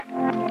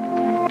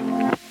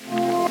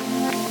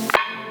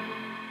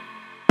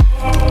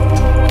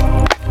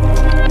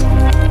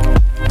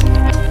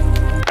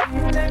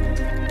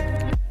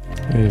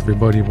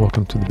everybody.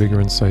 Welcome to the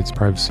Bigger Insights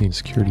Privacy and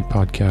Security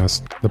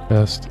Podcast, the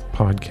best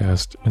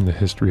podcast in the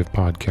history of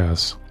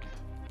podcasts.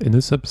 In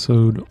this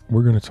episode,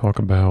 we're going to talk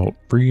about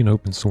free and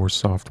open source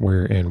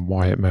software and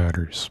why it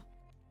matters.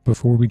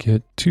 Before we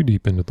get too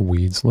deep into the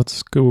weeds,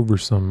 let's go over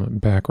some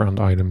background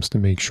items to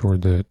make sure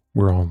that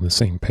we're all on the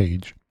same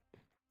page.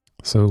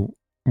 So,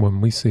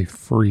 when we say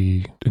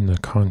free in the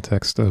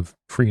context of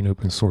free and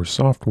open source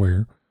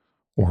software,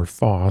 or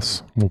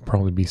FOSS, we'll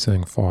probably be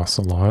saying FOSS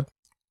a lot,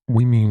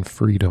 we mean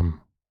freedom.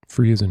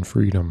 Free as in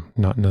freedom,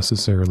 not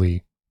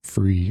necessarily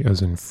free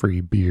as in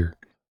free beer.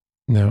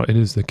 Now, it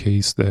is the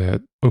case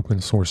that open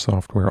source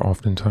software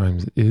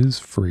oftentimes is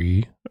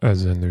free,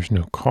 as in there's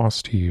no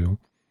cost to you,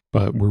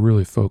 but we're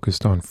really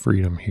focused on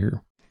freedom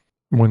here.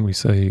 When we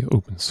say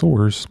open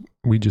source,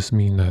 we just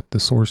mean that the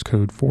source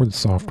code for the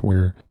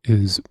software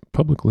is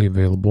publicly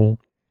available,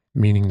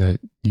 meaning that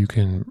you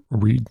can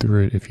read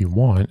through it if you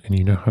want and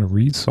you know how to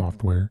read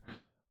software.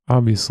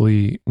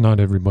 Obviously,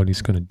 not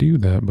everybody's going to do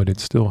that, but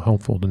it's still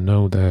helpful to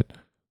know that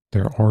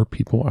there are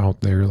people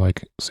out there,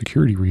 like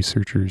security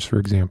researchers, for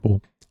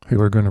example, who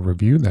are going to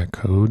review that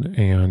code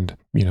and,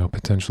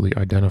 potentially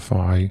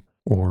identify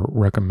or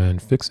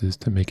recommend fixes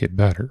to make it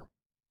better.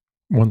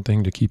 One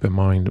thing to keep in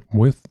mind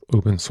with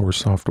open source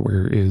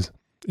software is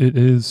it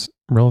is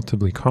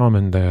relatively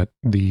common that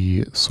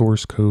the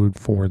source code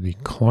for the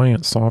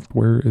client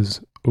software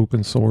is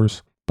open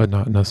source, but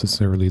not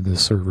necessarily the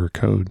server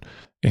code.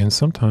 And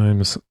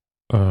sometimes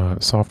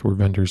software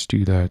vendors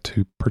do that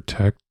to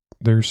protect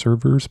their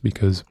servers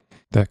because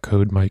that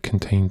code might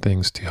contain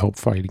things to help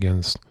fight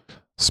against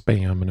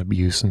spam and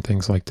abuse and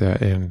things like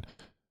that. And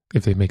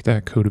if they make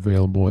that code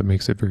available, it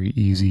makes it very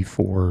easy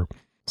for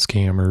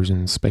scammers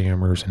and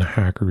spammers and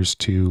hackers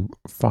to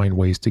find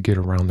ways to get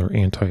around their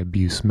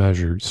anti-abuse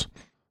measures.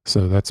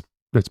 So that's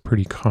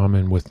pretty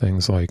common with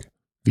things like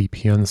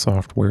VPN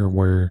software,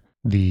 where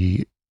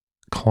the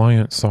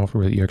client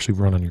software that you actually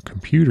run on your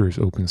computer is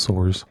open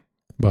source,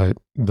 but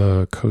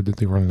the code that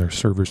they run on their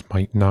servers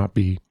might not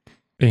be.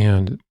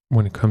 And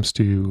when it comes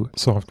to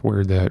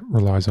software that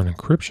relies on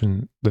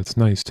encryption, that's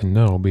nice to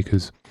know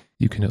because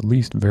you can at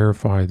least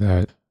verify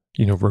that,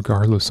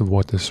 regardless of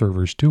what the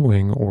server's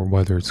doing or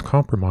whether it's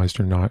compromised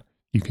or not,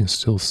 you can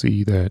still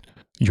see that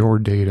your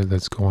data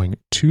that's going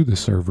to the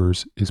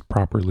servers is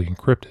properly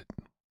encrypted.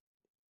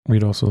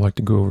 We'd also like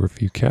to go over a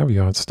few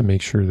caveats to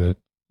make sure that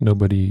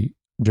nobody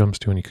jumps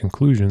to any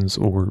conclusions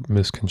or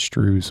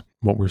misconstrues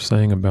what we're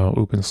saying about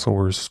open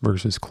source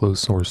versus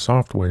closed source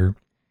software.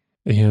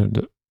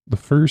 And the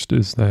first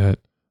is that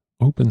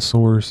open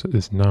source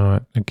is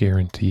not a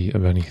guarantee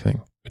of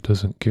anything. It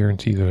doesn't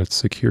guarantee that it's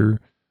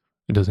secure.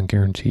 It doesn't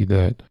guarantee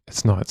that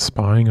it's not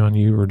spying on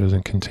you or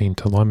doesn't contain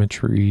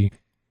telemetry.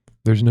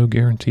 There's no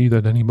guarantee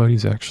that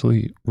anybody's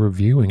actually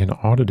reviewing and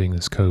auditing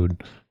this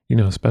code,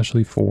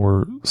 especially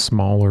for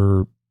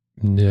smaller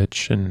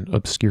niche and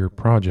obscure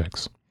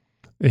projects.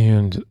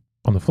 And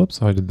on the flip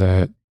side of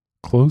that,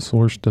 closed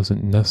source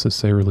doesn't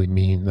necessarily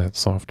mean that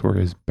software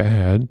is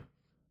bad.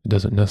 It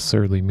doesn't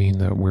necessarily mean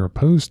that we're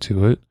opposed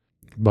to it,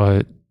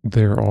 but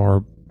there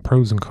are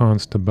pros and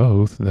cons to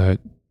both that,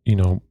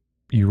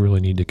 you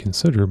really need to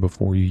consider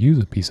before you use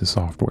a piece of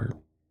software.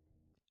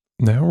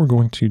 Now we're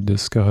going to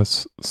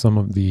discuss some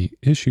of the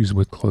issues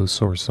with closed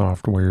source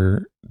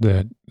software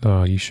that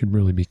you should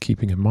really be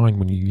keeping in mind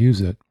when you use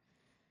it.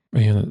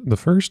 And the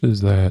first is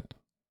that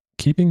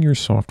keeping your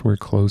software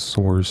closed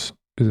source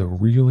is a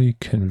really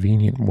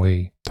convenient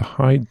way to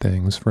hide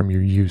things from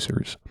your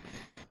users.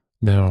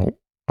 Now,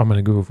 I'm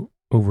going to go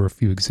over a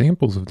few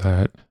examples of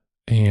that,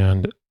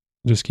 and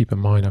just keep in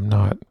mind, I'm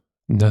not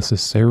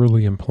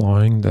necessarily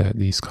implying that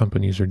these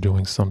companies are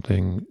doing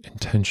something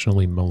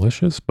intentionally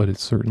malicious, but it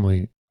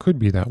certainly could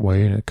be that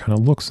way, and it kind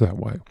of looks that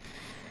way.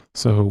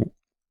 So,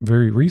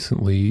 very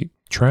recently,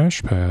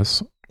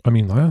 LastPass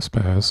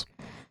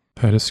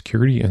had a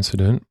security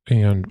incident,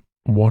 and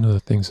one of the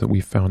things that we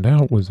found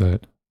out was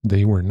that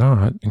they were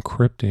not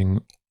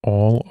encrypting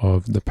all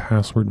of the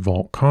password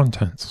vault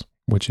contents,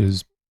 which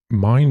is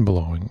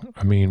mind-blowing.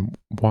 I mean,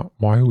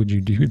 why would you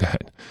do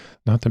that?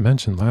 Not to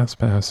mention,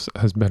 LastPass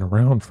has been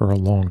around for a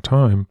long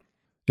time.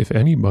 If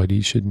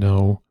anybody should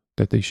know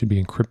that they should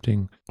be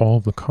encrypting all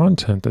of the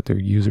content that their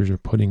users are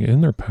putting in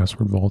their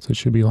password vaults, it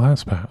should be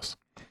LastPass.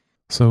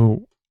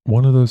 So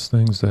one of those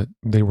things that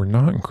they were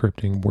not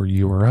encrypting were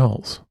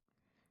URLs.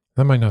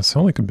 That might not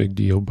sound like a big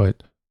deal,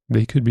 but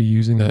they could be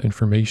using that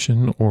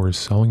information or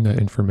selling that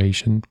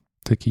information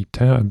to keep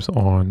tabs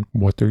on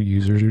what their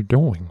users are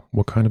doing,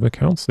 what kind of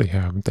accounts they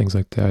have, and things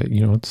like that.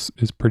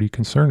 It's pretty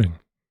concerning.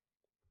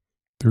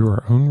 Through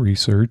our own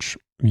research,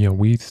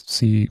 we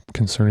see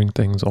concerning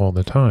things all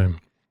the time.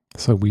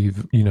 So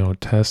we've,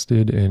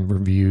 tested and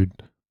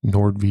reviewed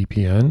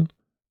NordVPN,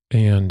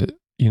 and,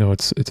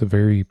 it's a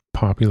very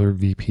popular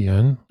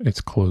VPN. It's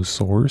closed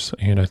source,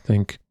 and I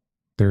think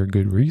there are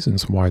good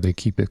reasons why they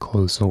keep it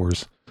closed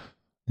source.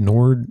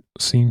 Nord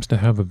seems to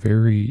have a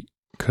very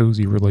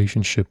cozy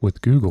relationship with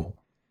Google.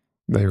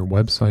 Their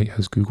website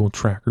has Google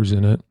trackers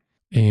in it,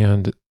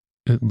 and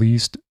at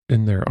least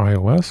in their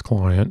iOS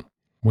client,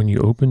 when you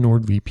open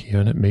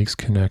NordVPN, it makes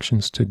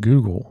connections to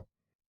Google.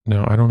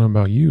 Now, I don't know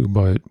about you,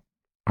 but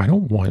I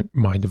don't want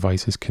my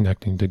devices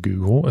connecting to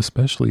Google,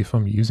 especially if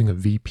I'm using a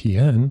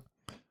VPN.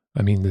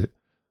 I mean,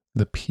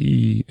 the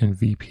P in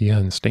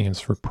VPN stands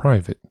for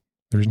private.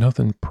 There's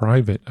nothing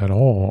private at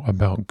all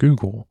about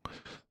Google.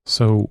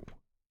 So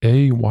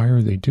A, why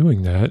are they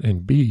doing that?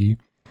 And B,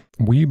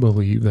 we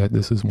believe that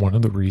this is one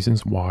of the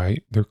reasons why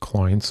their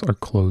clients are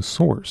closed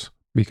source.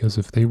 Because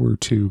if they were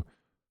to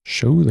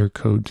show their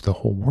code to the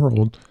whole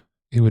world,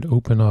 it would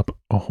open up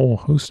a whole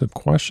host of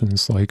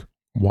questions like,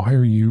 why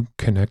are you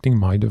connecting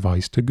my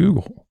device to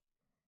Google?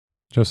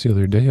 Just the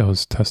other day, I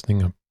was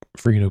testing a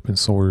free and open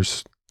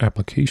source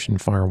application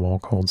firewall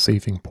called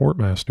Safing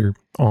Portmaster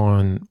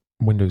on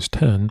Windows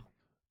 10.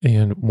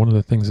 And one of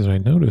the things that I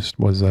noticed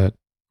was that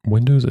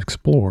Windows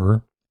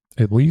Explorer,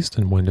 at least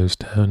in Windows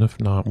 10, if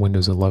not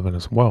Windows 11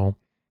 as well,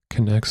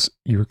 connects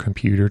your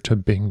computer to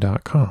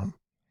Bing.com.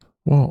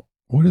 Well,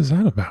 what is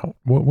that about?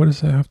 What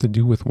does that have to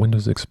do with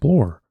Windows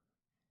Explorer?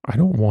 I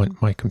don't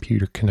want my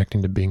computer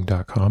connecting to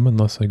Bing.com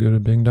unless I go to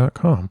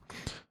Bing.com.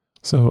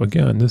 So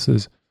again, this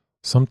is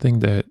something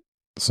that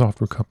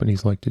software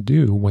companies like to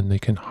do when they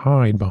can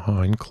hide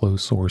behind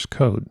closed source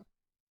code.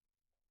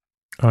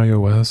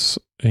 iOS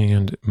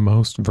and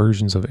most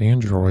versions of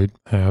Android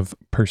have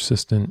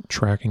persistent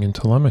tracking and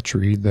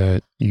telemetry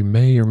that you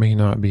may or may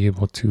not be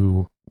able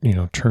to,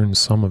 turn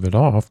some of it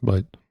off,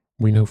 but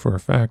we know for a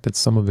fact that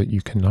some of it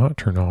you cannot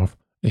turn off.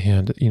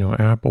 And,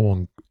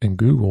 Apple and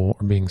Google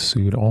are being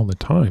sued all the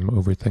time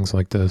over things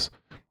like this,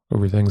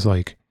 over things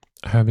like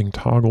having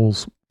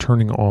toggles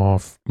turning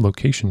off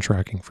location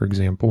tracking, for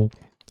example.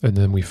 And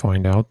then we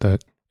find out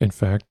that, in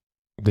fact,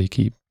 they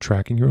keep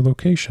tracking your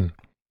location.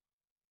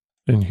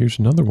 And here's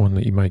another one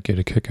that you might get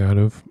a kick out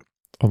of.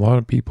 A lot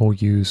of people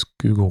use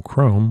Google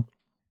Chrome,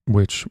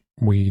 which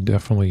we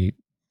definitely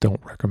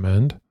don't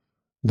recommend.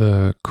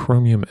 The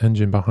Chromium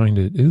engine behind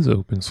it is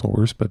open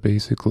source, but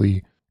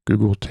basically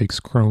Google takes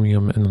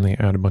Chromium and then they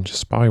add a bunch of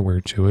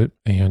spyware to it,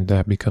 and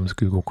that becomes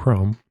Google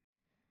Chrome.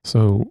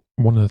 So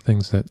one of the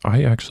things that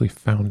I actually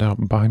found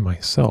out by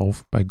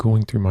myself by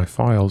going through my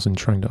files and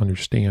trying to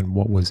understand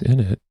what was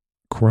in it,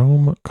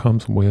 Chrome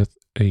comes with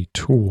a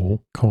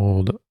tool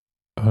called,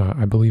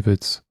 I believe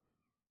it's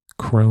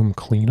Chrome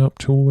Cleanup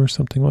Tool or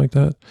something like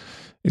that,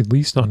 at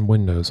least on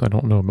Windows. I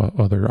don't know about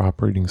other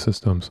operating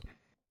systems.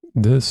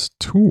 This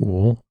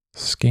tool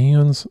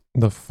scans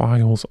the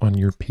files on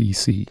your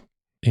PC,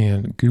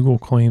 and Google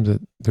claims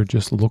that they're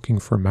just looking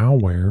for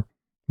malware,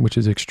 which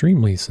is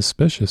extremely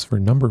suspicious for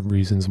a number of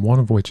reasons, one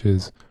of which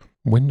is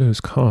Windows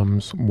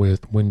comes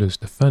with Windows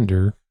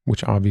Defender,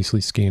 which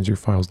obviously scans your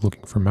files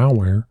looking for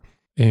malware.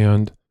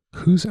 And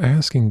who's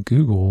asking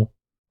Google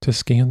to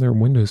scan their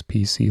Windows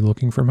PC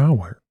looking for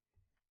malware?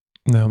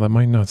 Now, that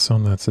might not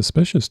sound that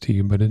suspicious to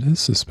you, but it is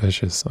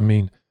suspicious. I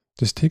mean,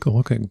 just take a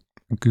look at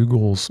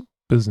Google's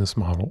business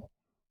model.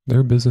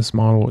 Their business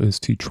model is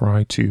to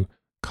try to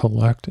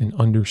collect and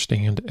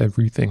understand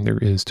everything there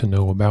is to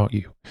know about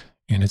you.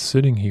 And it's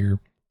sitting here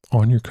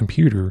on your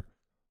computer,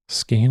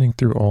 scanning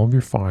through all of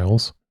your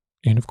files.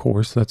 And of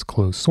course, that's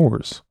closed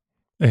source.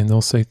 And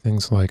they'll say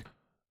things like,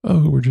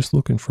 oh, we're just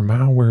looking for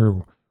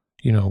malware.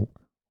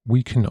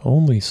 We can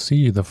only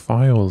see the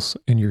files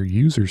in your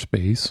user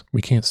space.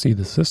 We can't see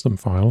the system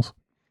files.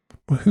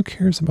 But who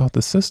cares about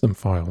the system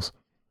files?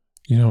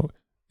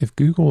 If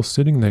Google is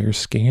sitting there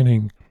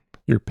scanning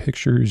your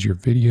pictures, your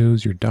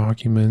videos, your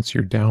documents,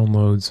 your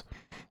downloads,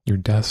 your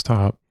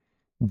desktop,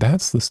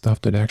 that's the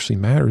stuff that actually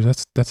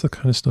matters. That's the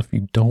kind of stuff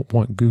you don't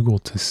want Google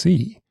to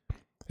see.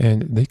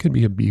 And they could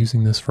be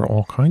abusing this for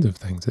all kinds of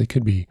things. They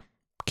could be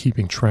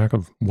keeping track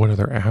of what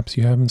other apps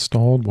you have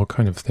installed, what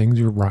kind of things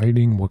you're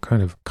writing, what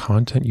kind of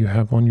content you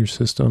have on your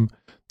system.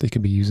 They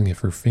could be using it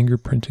for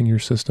fingerprinting your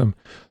system.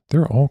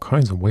 There are all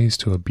kinds of ways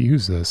to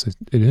abuse this.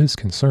 It is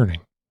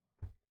concerning.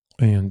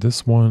 And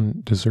this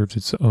one deserves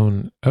its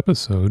own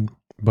episode.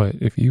 But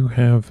if you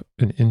have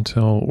an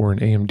Intel or an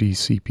AMD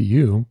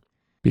CPU,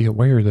 be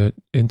aware that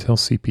Intel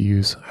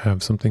CPUs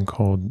have something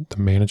called the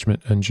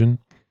management engine,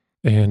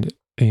 and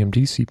AMD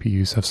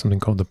CPUs have something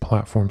called the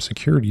platform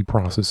security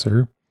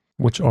processor,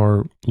 which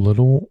are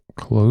little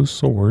closed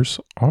source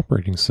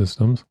operating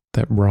systems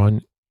that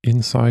run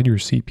inside your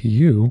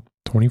CPU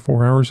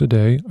 24 hours a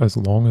day. As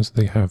long as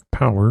they have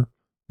power,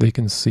 they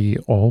can see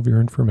all of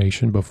your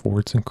information before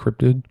it's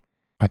encrypted.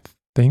 I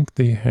think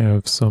they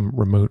have some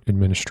remote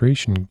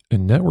administration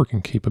and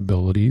networking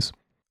capabilities.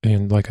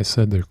 And like I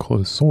said, they're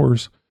closed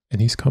source, and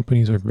these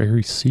companies are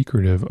very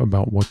secretive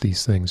about what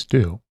these things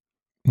do.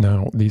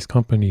 Now, these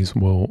companies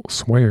will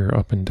swear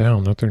up and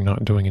down that they're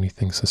not doing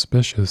anything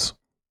suspicious,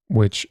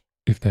 which,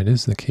 if that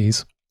is the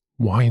case,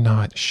 why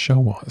not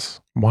show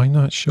us? Why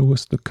not show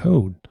us the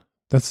code?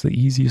 That's the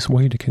easiest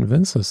way to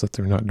convince us that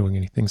they're not doing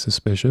anything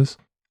suspicious.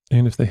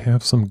 And if they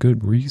have some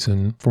good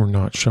reason for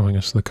not showing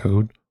us the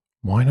code,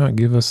 why not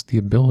give us the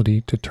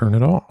ability to turn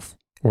it off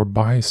or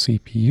buy a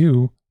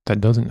CPU that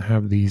doesn't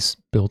have these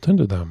built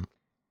into them?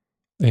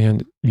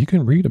 And you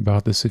can read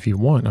about this if you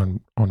want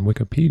on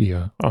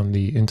Wikipedia on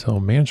the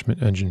Intel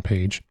Management Engine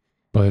page.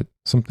 But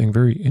something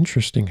very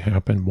interesting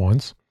happened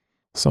once.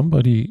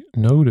 Somebody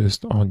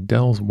noticed on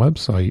Dell's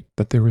website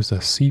that there was a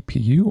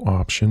CPU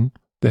option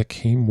that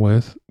came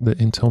with the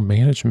Intel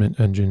management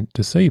engine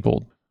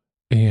disabled.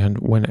 And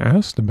when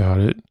asked about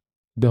it,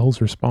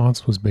 Dell's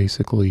response was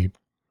basically,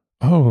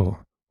 oh,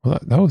 well,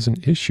 that was an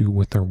issue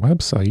with their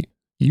website.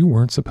 You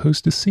weren't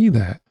supposed to see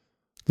that.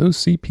 Those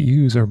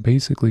CPUs are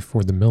basically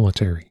for the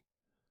military.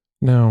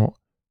 Now,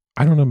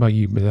 I don't know about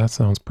you, but that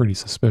sounds pretty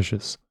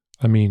suspicious.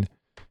 I mean,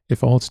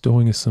 if all it's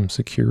doing is some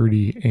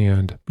security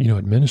and,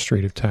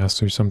 administrative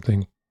tasks or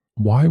something,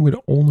 why would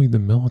only the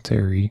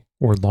military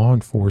or law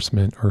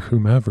enforcement or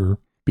whomever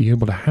be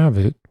able to have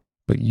it,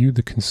 but you,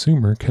 the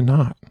consumer,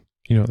 cannot?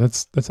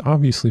 That's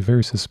obviously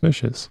very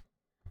suspicious.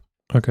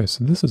 Okay,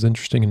 so this is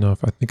interesting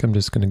enough. I think I'm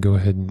just going to go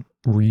ahead and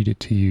read it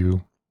to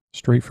you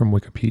straight from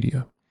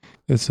Wikipedia.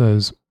 It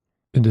says,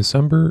 in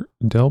December,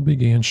 Dell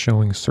began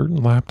showing certain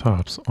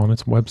laptops on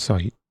its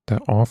website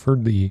that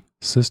offered the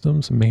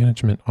systems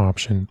management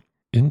option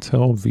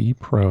Intel V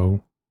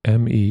Pro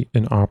ME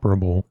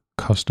Inoperable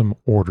Custom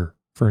Order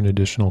for an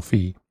additional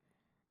fee.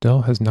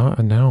 Dell has not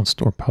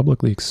announced or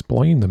publicly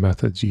explained the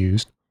methods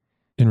used.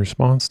 In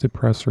response to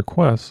press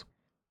requests,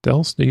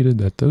 Dell stated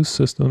that those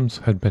systems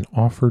had been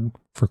offered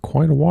for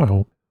quite a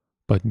while,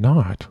 but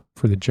not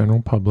for the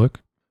general public,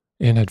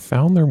 and had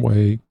found their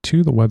way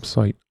to the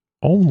website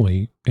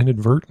only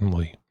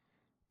inadvertently.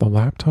 The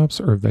laptops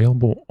are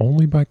available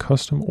only by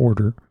custom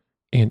order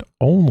and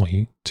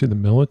only to the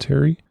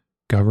military,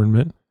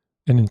 government,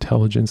 and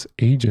intelligence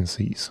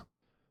agencies.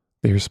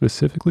 They are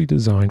specifically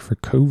designed for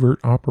covert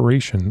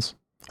operations,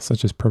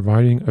 such as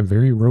providing a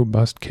very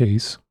robust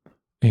case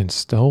and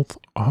stealth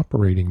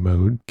operating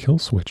mode kill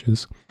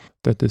switches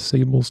that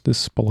disables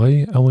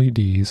display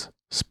LEDs,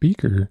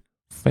 speaker,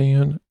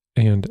 fan,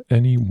 and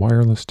any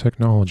wireless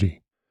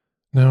technology.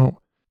 Now,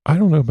 I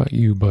don't know about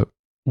you, but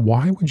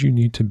why would you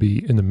need to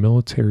be in the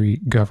military,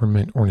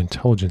 government, or an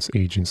intelligence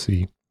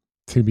agency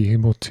to be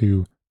able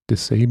to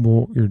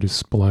disable your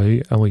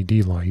display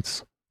LED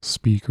lights,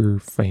 speaker,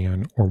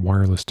 fan, or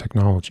wireless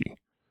technology?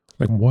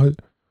 Like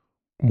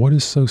what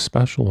is so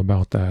special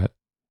about that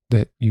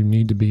you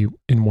need to be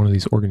in one of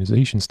these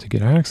organizations to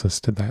get access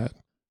to that?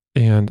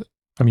 And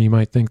I mean, you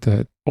might think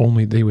that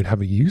only they would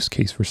have a use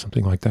case for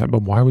something like that,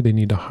 but why would they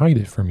need to hide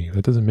it from you?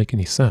 That doesn't make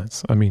any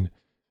sense. I mean,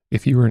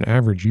 if you were an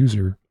average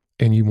user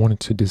and you wanted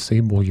to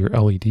disable your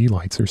LED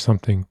lights or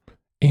something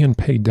and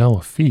pay Dell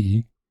a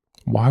fee,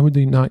 why would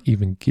they not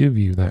even give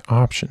you that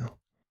option?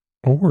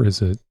 Or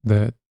is it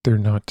that they're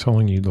not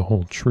telling you the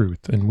whole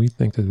truth? And we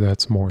think that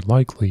that's more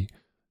likely.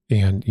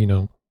 And,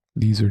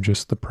 these are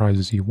just the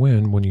prizes you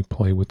win when you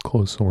play with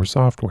closed source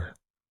software.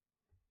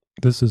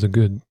 This is a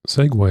good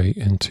segue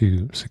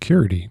into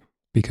security,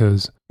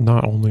 because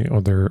not only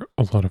are there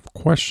a lot of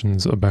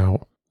questions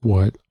about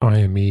what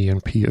IME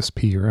and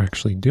PSP are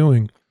actually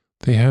doing,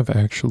 they have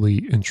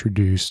actually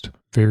introduced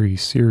very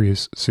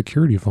serious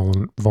security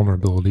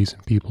vulnerabilities in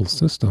people's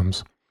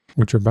systems,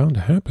 which are bound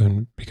to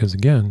happen because,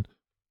 again,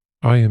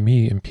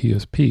 IME and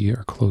PSP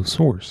are closed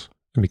source.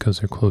 And because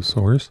they're closed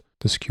source,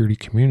 the security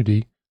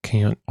community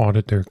can't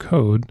audit their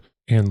code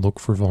and look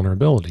for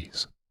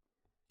vulnerabilities.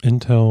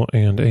 Intel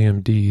and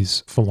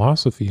AMD's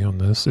philosophy on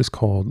this is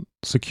called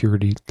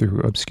security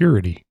through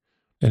obscurity.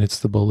 And it's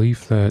the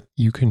belief that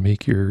you can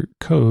make your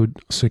code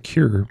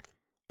secure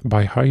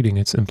by hiding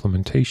its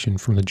implementation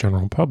from the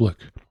general public.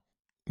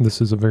 This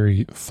is a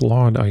very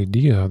flawed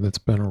idea that's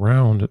been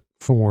around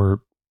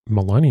for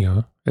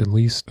millennia, at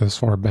least as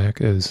far back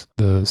as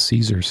the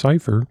Caesar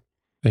cipher.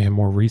 And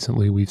more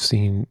recently, we've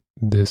seen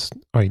this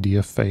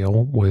idea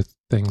fail with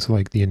things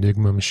like the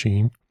Enigma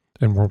machine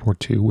in World War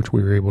II, which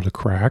we were able to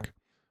crack.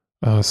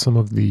 Some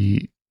of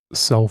the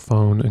cell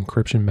phone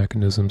encryption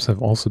mechanisms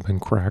have also been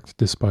cracked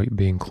despite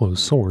being closed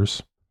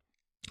source.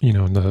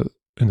 In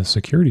the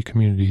security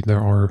community, there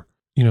are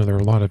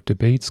a lot of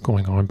debates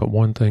going on, but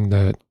one thing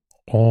that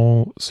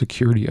all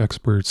security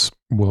experts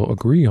will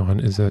agree on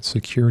is that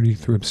security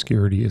through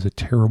obscurity is a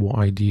terrible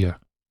idea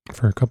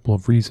for a couple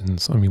of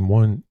reasons. I mean,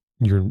 one,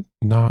 you're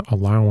not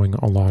allowing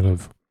a lot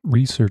of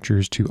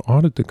researchers to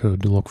audit the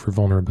code to look for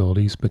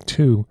vulnerabilities, but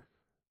two,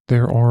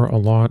 there are a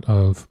lot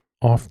of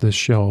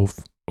off-the-shelf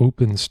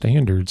open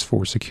standards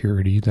for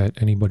security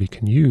that anybody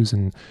can use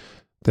and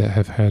that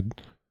have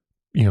had,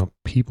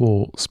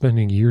 people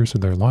spending years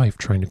of their life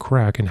trying to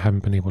crack and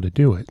haven't been able to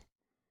do it.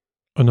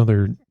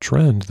 Another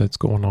trend that's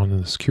going on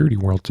in the security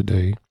world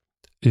today,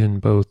 in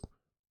both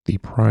the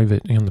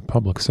private and the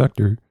public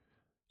sector,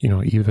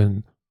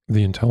 even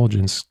the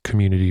intelligence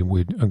community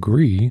would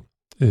agree,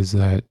 is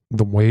that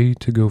the way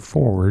to go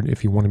forward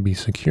if you want to be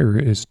secure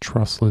is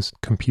trustless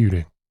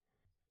computing.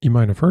 You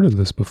might have heard of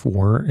this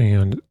before,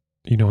 and,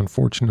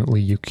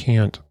 unfortunately you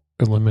can't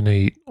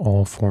eliminate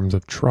all forms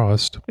of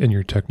trust in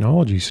your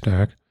technology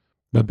stack,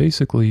 but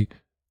basically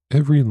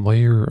every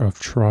layer of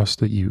trust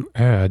that you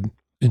add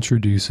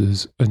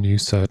introduces a new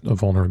set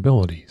of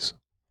vulnerabilities.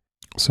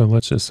 So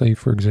let's just say,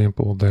 for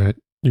example, that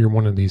you're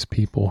one of these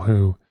people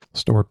who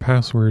store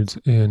passwords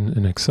in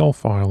an Excel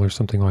file or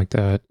something like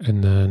that,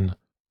 and then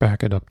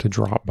back it up to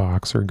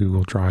Dropbox or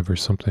Google Drive or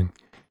something,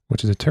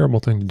 which is a terrible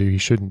thing to do. You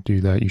shouldn't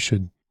do that. You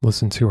should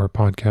listen to our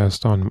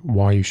podcast on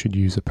why you should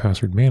use a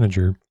password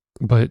manager.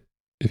 But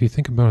if you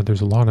think about it,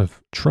 there's a lot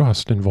of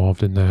trust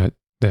involved in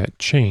that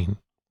chain.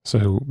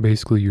 So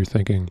basically you're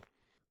thinking,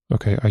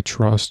 okay, I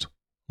trust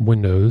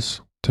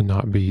Windows to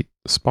not be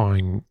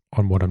spying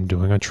on what I'm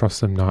doing. I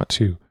trust them not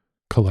to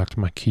collect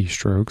my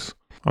keystrokes.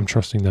 I'm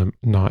trusting them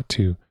not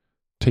to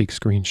take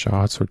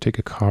screenshots or take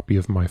a copy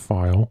of my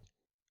file.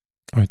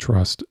 I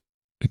trust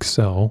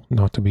Excel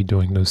not to be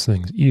doing those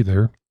things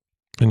either.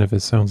 And if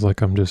it sounds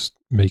like I'm just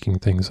making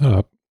things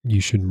up, you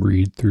should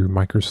read through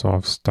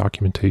Microsoft's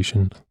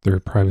documentation, their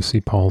privacy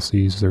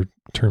policies, their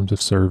terms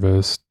of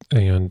service,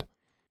 and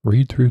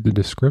read through the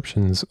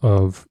descriptions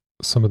of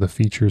some of the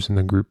features in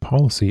the group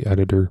policy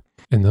editor.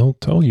 And they'll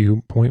tell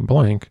you point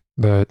blank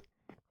that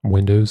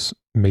Windows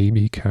may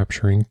be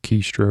capturing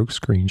keystrokes,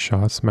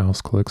 screenshots,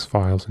 mouse clicks,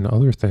 files, and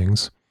other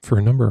things for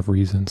a number of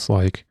reasons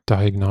like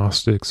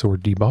diagnostics or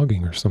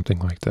debugging or something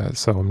like that.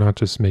 So I'm not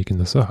just making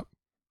this up.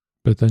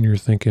 But then you're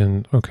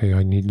thinking, okay,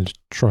 I need to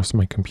trust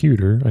my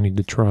computer. I need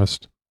to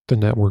trust the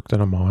network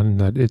that I'm on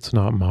and that it's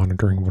not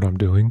monitoring what I'm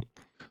doing.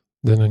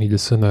 Then I need to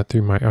send that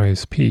through my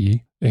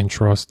ISP and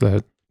trust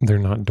that they're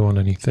not doing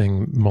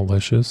anything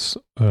malicious,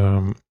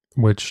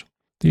 which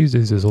these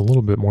days is a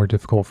little bit more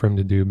difficult for them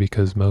to do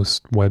because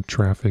most web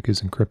traffic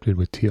is encrypted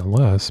with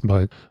TLS,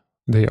 but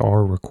they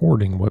are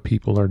recording what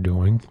people are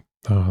doing.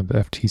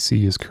 The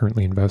FTC is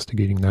currently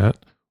investigating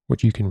that,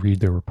 which you can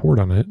read their report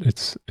on it.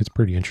 It's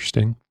pretty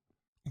interesting.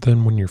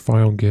 Then when your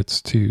file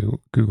gets to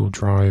Google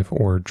Drive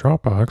or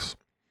Dropbox,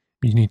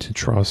 you need to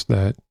trust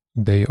that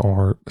they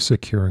are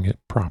securing it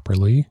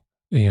properly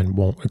and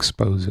won't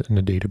expose it in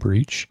a data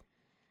breach.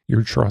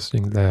 You're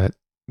trusting that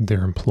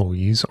their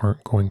employees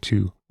aren't going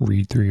to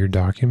read through your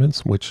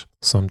documents, which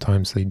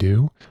sometimes they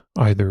do,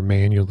 either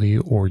manually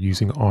or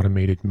using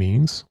automated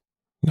means.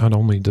 Not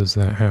only does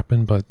that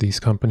happen, but these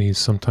companies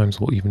sometimes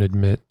will even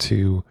admit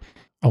to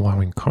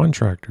allowing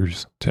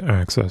contractors to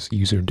access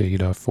user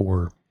data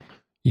for,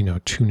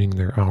 tuning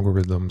their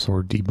algorithms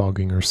or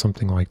debugging or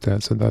something like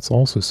that. So that's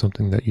also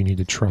something that you need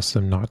to trust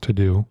them not to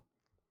do.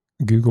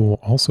 Google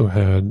also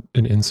had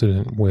an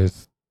incident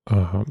with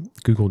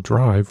Google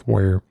Drive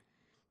where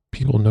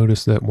people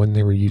noticed that when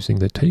they were using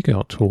the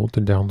takeout tool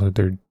to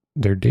download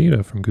their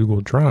data from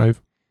Google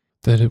Drive,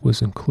 that it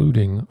was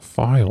including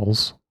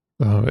files,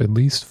 at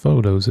least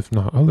photos, if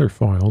not other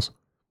files,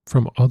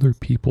 from other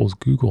people's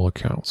Google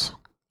accounts.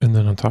 And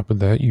then on top of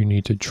that, you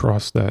need to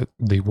trust that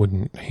they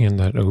wouldn't hand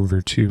that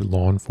over to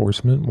law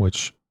enforcement,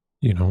 which,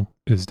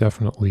 is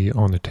definitely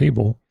on the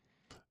table.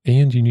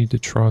 And you need to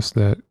trust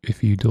that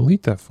if you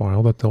delete that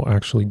file, that they'll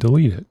actually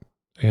delete it.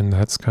 And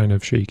that's kind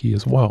of shaky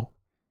as well.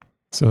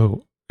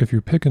 So if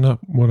you're picking up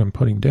what I'm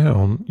putting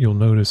down, you'll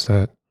notice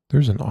that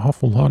there's an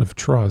awful lot of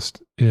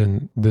trust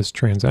in this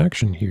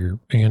transaction here.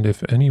 And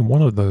if any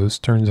one of those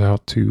turns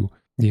out to,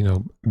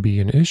 be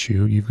an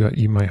issue,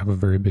 you might have a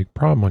very big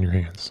problem on your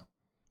hands.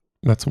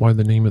 That's why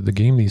the name of the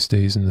game these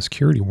days in the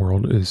security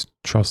world is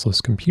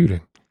trustless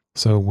computing.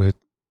 So with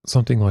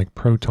something like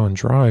Proton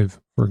Drive,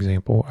 for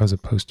example, as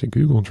opposed to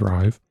Google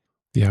Drive,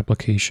 the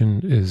application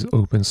is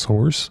open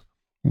source.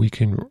 We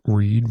can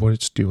read what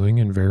it's doing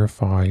and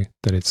verify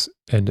that it's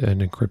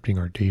end-to-end encrypting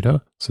our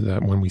data so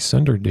that when we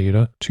send our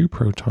data to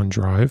Proton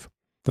Drive,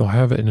 they'll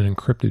have it in an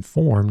encrypted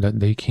form that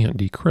they can't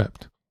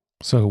decrypt.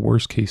 So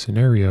worst case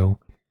scenario,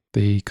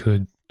 they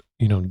could,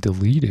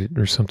 delete it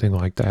or something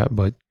like that,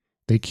 but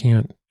they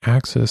can't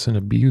access and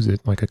abuse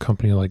it like a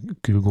company like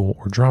Google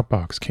or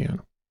Dropbox can.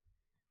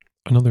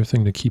 Another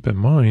thing to keep in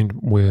mind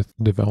with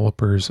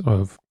developers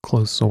of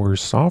closed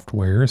source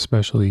software,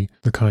 especially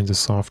the kinds of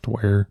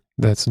software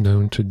that's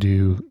known to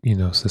do,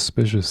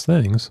 suspicious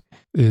things,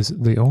 is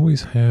they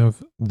always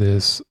have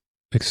this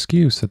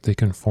excuse that they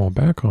can fall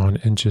back on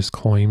and just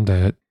claim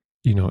that,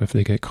 if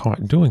they get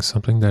caught doing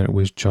something, that it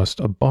was just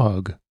a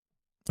bug.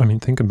 I mean,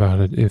 think about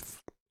it.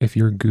 If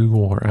you're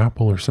Google or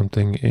Apple or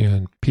something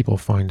and people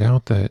find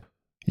out that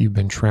you've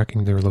been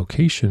tracking their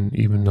location,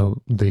 even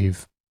though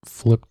they've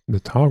flipped the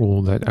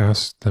toggle that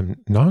asks them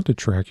not to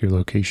track your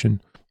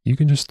location, you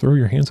can just throw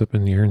your hands up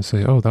in the air and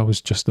say, oh, that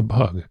was just a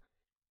bug.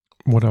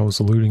 What I was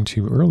alluding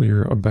to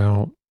earlier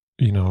about,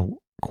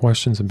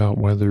 questions about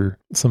whether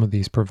some of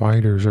these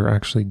providers are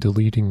actually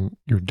deleting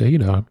your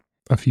data.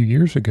 A few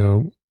years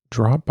ago,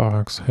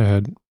 Dropbox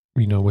had,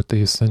 what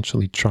they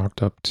essentially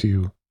chalked up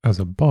to as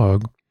a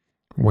bug,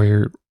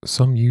 where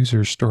some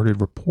users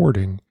started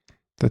reporting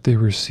that they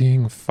were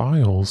seeing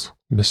files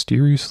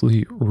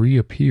mysteriously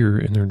reappear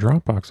in their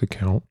Dropbox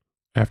account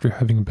after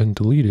having been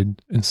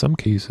deleted, in some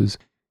cases,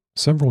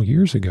 several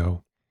years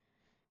ago.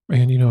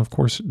 And, of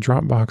course,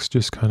 Dropbox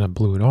just kind of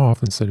blew it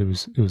off and said it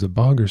was a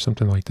bug or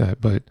something like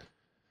that. But,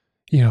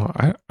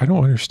 I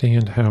don't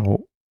understand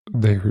how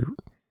their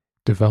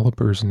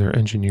developers and their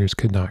engineers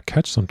could not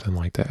catch something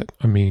like that.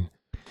 I mean,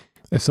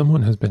 if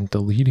someone has been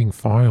deleting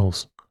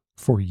files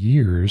for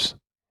years,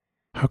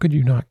 how could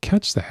you not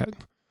catch that?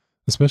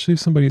 Especially if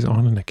somebody's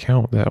on an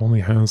account that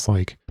only has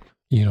a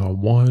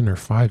 1 or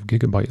 5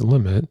 gigabyte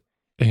limit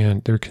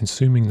and they're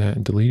consuming that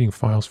and deleting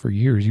files for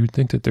years, you would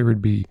think that there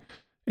would be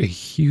a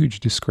huge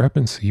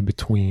discrepancy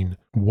between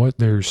what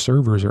their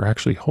servers are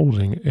actually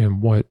holding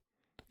and what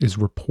is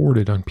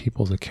reported on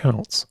people's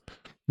accounts.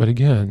 But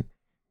again,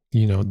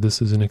 this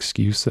is an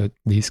excuse that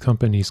these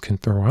companies can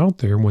throw out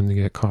there when they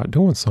get caught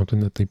doing something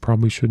that they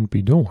probably shouldn't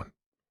be doing.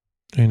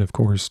 And of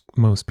course,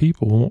 most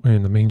people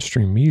and the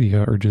mainstream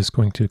media are just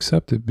going to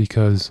accept it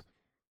because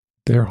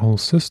their whole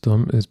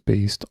system is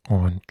based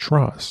on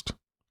trust.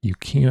 You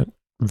can't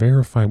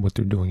verify what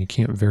they're doing. You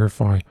can't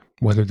verify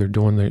whether they're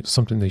doing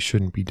something they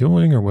shouldn't be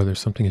doing or whether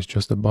something is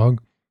just a bug.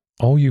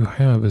 All you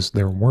have is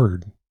their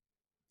word.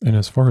 And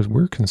as far as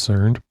we're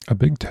concerned, a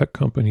big tech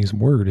company's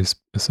word is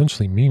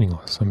essentially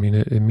meaningless. I mean,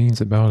 it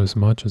means about as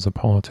much as a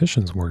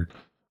politician's word.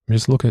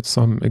 Just look at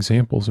some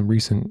examples in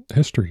recent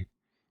history.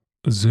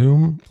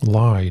 Zoom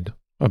lied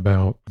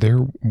about their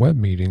web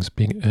meetings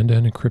being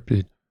end-to-end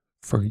encrypted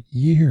for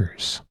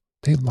years.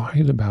 They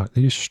lied about it.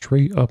 They just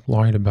straight up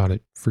lied about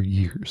it for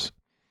years.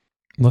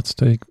 Let's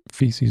take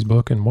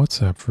Facebook and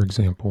WhatsApp, for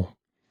example.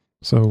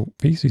 So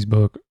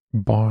Facebook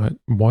bought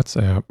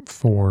WhatsApp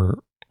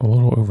for a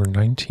little over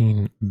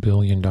 $19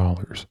 billion.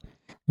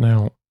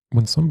 Now,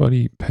 when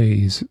somebody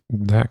pays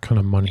that kind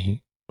of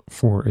money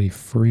for a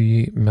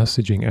free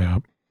messaging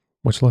app,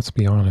 which, let's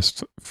be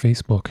honest,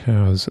 Facebook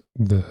has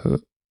the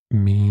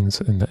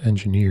means and the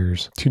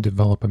engineers to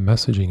develop a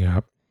messaging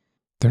app,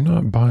 they're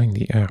not buying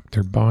the app,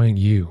 they're buying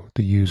you,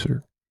 the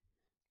user.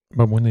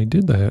 But when they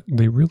did that,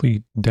 they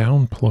really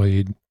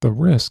downplayed the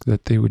risk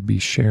that they would be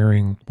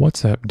sharing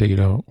WhatsApp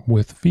data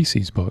with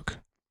Facebook.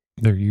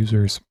 Their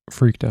users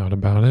freaked out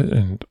about it,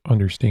 and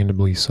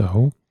understandably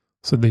so.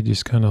 So they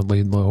just kind of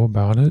laid low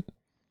about it.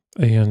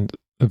 And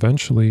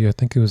eventually, I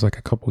think it was like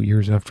a couple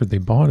years after they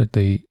bought it,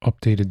 they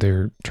updated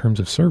their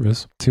terms of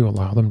service to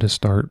allow them to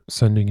start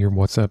sending your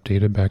WhatsApp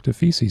data back to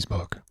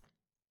Facebook.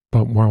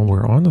 But while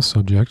we're on the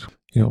subject,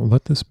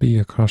 let this be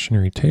a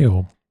cautionary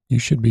tale. You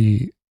should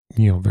be,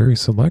 very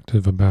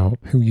selective about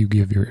who you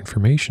give your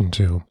information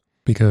to,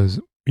 because,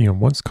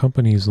 once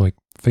companies like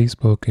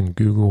Facebook and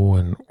Google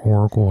and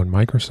Oracle and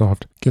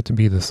Microsoft get to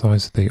be the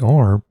size that they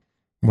are,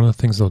 one of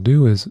the things they'll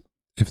do is,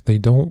 if they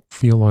don't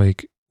feel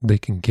like they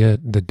can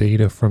get the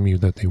data from you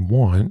that they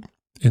want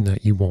and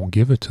that you won't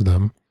give it to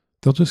them,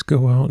 they'll just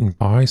go out and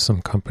buy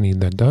some company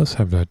that does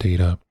have that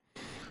data.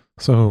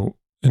 So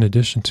in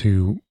addition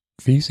to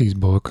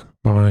Facebook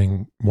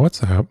buying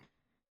WhatsApp,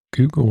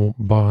 Google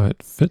bought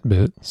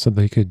Fitbit so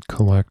they could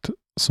collect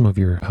some of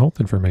your health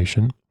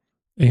information.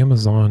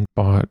 Amazon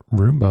bought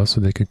Roomba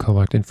so they could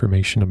collect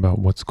information about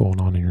what's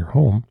going on in your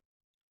home.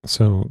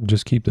 So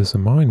just keep this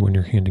in mind when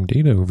you're handing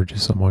data over to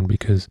someone,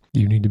 because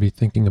you need to be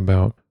thinking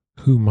about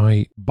who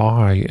might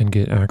buy and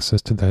get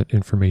access to that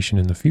information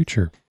in the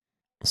future.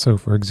 So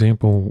for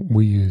example,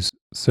 we use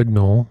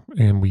Signal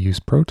and we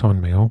use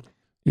Proton Mail.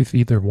 If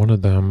either one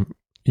of them,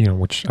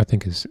 which I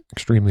think is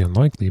extremely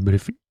unlikely, but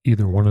if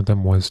either one of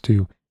them was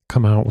to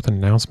come out with an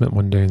announcement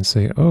one day and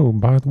say, oh,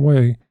 by the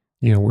way,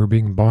 we're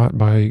being bought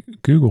by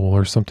Google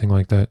or something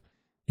like that,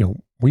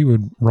 we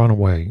would run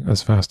away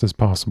as fast as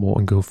possible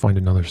and go find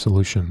another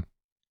solution.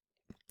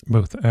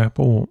 Both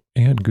Apple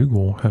and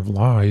Google have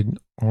lied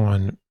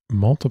on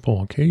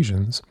multiple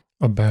occasions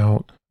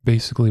about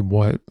basically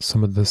what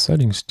some of the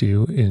settings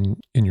do in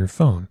your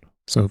phone.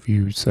 So if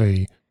you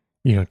say,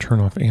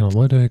 turn off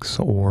analytics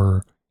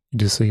or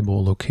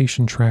disable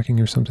location tracking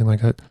or something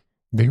like that,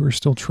 they were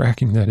still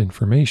tracking that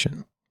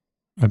information.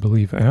 I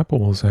believe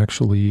Apple is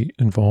actually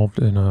involved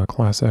in a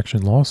class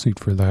action lawsuit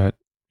for that,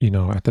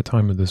 at the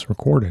time of this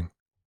recording.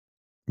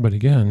 But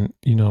again,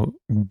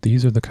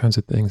 these are the kinds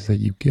of things that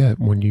you get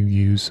when you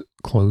use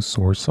closed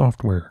source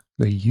software.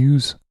 They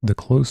use the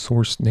closed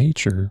source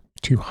nature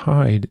to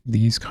hide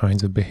these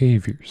kinds of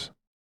behaviors.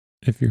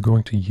 If you're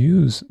going to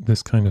use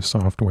this kind of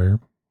software,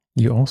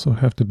 you also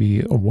have to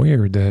be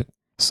aware that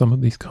some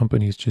of these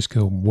companies just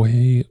go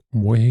way,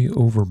 way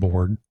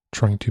overboard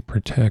trying to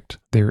protect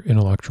their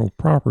intellectual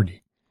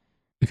property.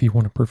 If you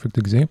want a perfect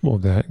example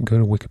of that, go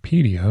to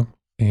Wikipedia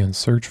and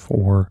search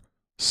for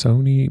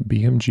Sony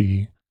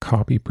BMG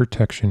copy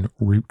protection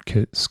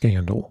rootkit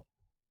scandal.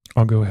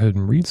 I'll go ahead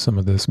and read some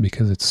of this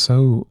because it's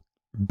so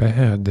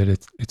bad that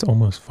it's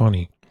almost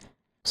funny.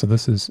 So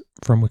this is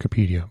from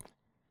Wikipedia.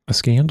 A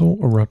scandal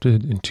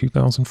erupted in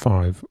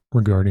 2005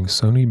 regarding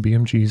Sony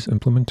BMG's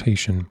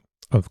implementation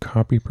of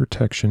copy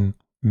protection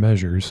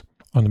measures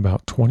on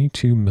about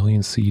 22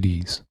 million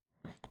CDs.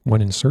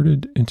 When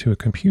inserted into a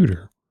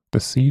computer, the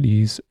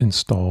CDs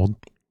installed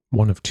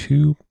one of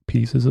two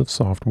pieces of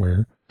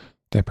software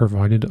that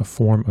provided a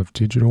form of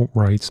digital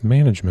rights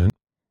management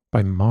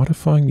by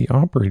modifying the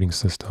operating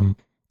system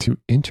to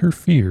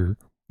interfere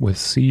with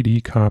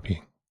CD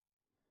copying.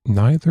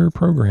 Neither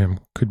program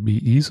could be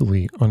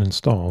easily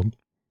uninstalled,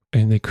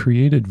 and they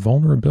created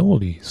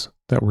vulnerabilities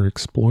that were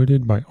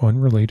exploited by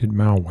unrelated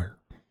malware.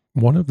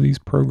 One of these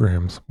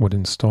programs would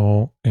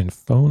install and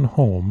phone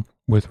home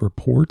with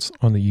reports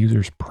on the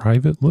user's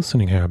private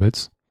listening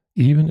habits,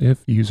 even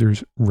if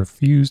users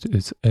refused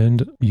its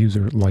end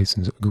user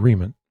license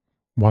agreement.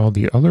 while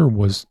the other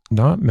was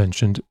not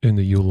mentioned in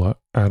the EULA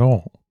at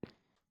all.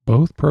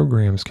 Both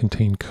programs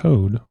contain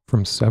code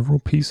from several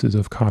pieces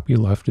of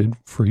copylefted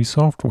free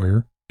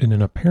software in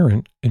an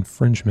apparent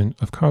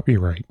infringement of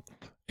copyright,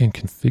 and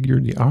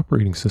configured the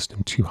operating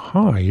system to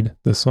hide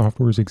the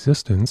software's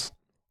existence,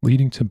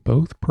 leading to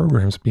both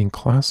programs being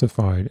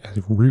classified as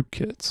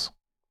rootkits.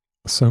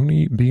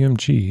 Sony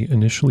BMG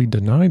initially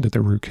denied that the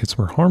rootkits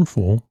were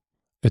harmful.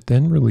 It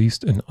then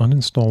released an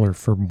uninstaller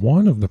for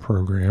one of the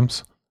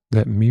programs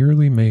that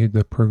merely made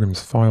the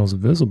program's files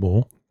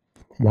visible,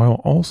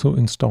 while also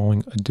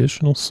installing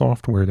additional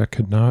software that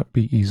could not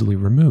be easily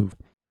removed,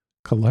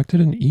 collected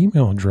an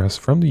email address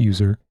from the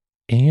user,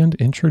 and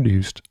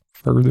introduced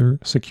further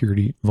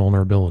security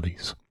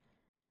vulnerabilities.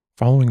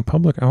 Following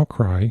public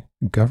outcry,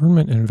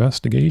 government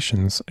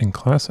investigations, and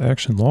class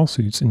action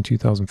lawsuits in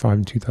 2005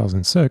 and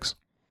 2006,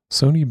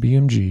 Sony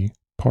BMG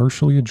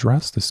partially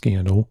addressed the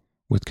scandal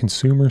with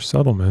consumer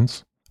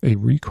settlements, a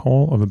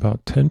recall of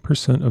about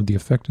 10% of the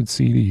affected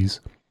CDs,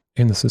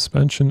 and the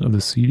suspension of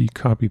the CD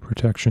copy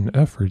protection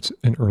efforts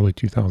in early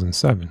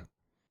 2007.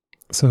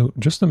 So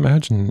just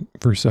imagine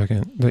for a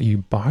second that you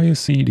buy a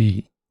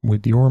CD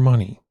with your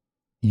money,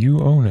 you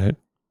own it,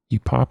 you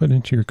pop it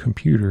into your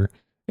computer,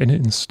 and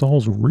it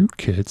installs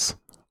rootkits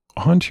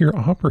onto your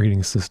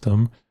operating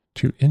system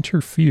to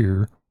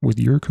interfere with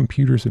your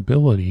computer's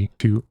ability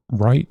to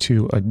write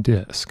to a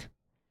disk.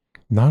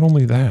 Not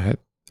only that,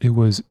 it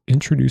was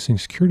introducing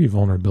security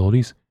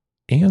vulnerabilities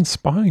and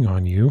spying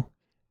on you.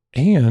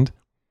 And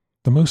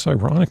the most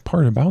ironic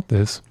part about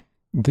this,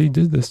 they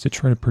did this to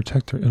try to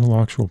protect their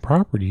intellectual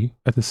property.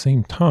 At the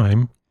same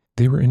time,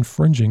 they were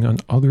infringing on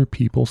other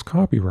people's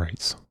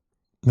copyrights.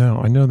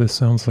 Now, I know this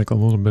sounds like a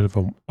little bit of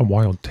a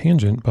wild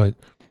tangent, but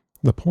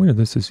the point of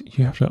this is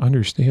you have to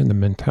understand the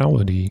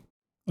mentality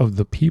of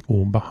the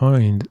people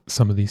behind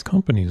some of these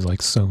companies like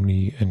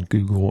Sony and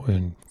Google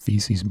and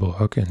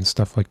Facebook and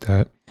stuff like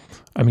that.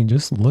 I mean,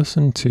 just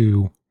listen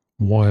to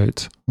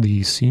what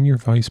the senior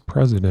vice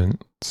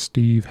president,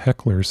 Steve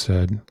Heckler,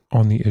 said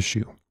on the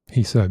issue.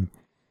 He said,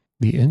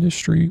 "The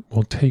industry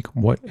will take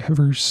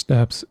whatever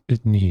steps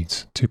it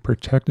needs to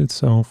protect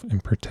itself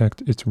and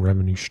protect its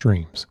revenue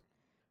streams.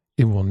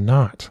 It will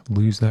not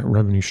lose that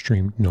revenue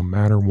stream no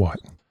matter what.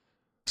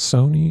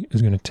 Sony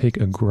is going to take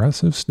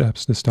aggressive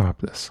steps to stop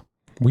this.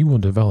 We will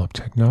develop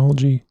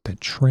technology that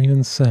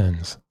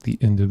transcends the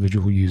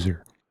individual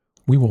user.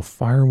 We will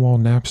firewall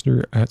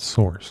Napster at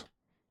source.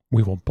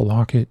 We will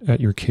block it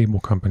at your cable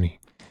company.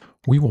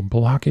 We will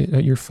block it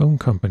at your phone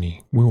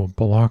company. We will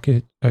block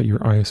it at your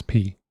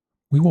ISP.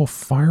 We will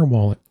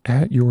firewall it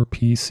at your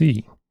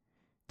PC.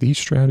 These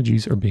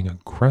strategies are being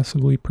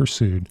aggressively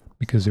pursued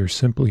because there's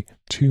simply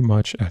too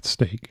much at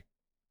stake."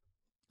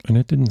 And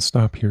it didn't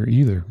stop here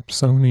either.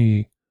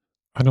 Sony,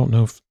 I don't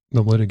know if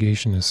the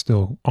litigation is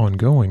still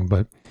ongoing,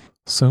 but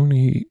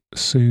Sony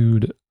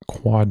sued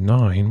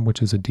Quad9,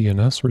 which is a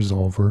DNS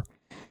resolver,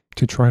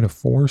 to try to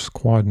force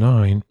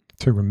Quad9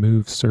 to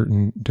remove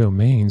certain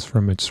domains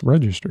from its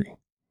registry.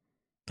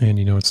 And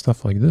it's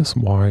stuff like this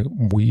why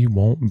we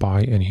won't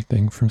buy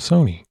anything from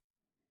Sony.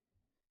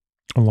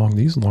 Along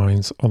these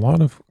lines, a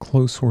lot of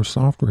closed source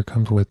software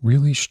comes with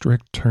really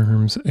strict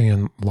terms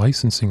and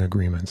licensing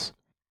agreements.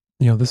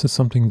 This is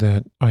something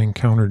that I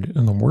encountered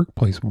in the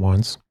workplace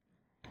once.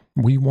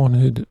 We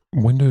wanted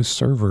Windows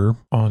Server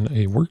on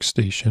a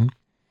workstation.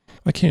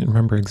 I can't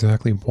remember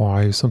exactly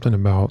why, something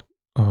about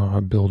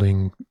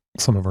building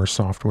some of our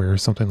software,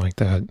 something like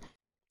that.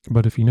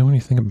 But if you know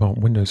anything about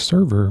Windows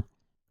Server,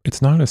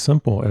 it's not as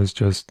simple as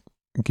just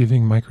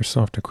giving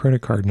Microsoft a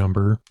credit card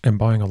number and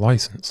buying a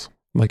license,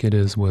 like it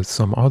is with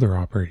some other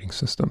operating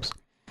systems.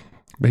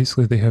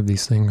 Basically, they have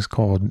these things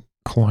called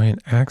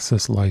client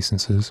access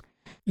licenses,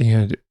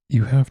 and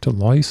you have to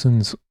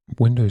license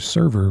Windows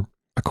Server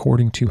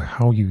according to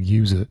how you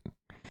use it.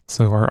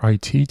 So our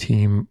IT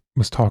team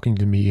was talking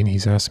to me and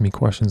he's asking me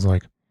questions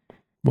like,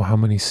 well, how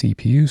many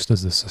CPUs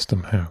does the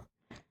system have?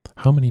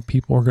 How many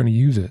people are going to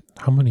use it?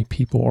 How many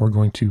people are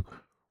going to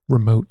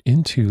remote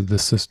into the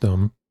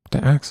system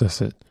to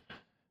access it?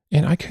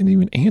 And I couldn't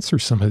even answer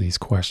some of these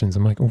questions.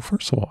 I'm like, well,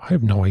 first of all, I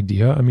have no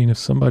idea. I mean, if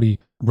somebody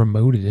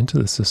remoted into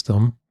the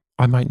system,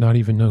 I might not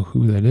even know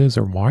who that is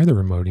or why they're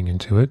remoting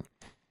into it.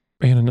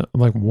 And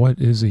like, what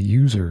is a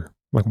user?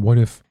 Like, what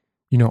if,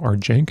 our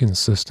Jenkins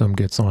system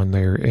gets on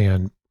there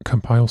and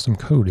compiles some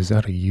code? Is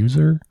that a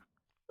user?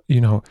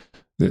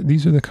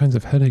 These are the kinds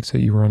of headaches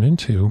that you run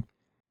into.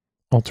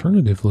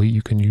 Alternatively,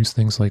 you can use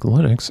things like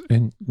Linux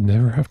and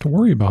never have to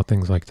worry about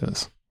things like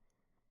this.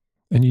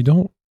 And you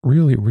don't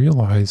really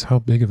realize how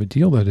big of a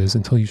deal that is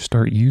until you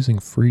start using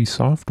free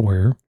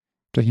software,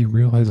 that you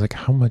realize like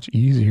how much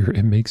easier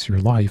it makes your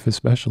life,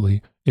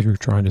 especially if you're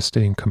trying to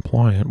stay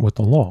compliant with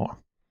the law.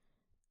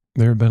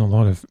 There have been a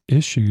lot of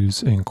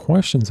issues and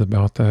questions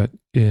about that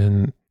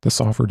in the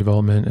software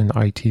development and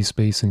IT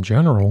space in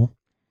general,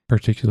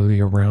 particularly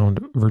around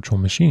virtual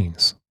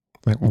machines.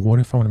 Like, well, what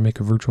if I want to make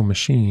a virtual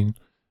machine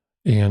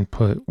and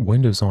put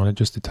Windows on it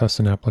just to test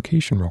an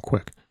application real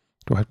quick?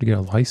 Do I have to get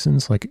a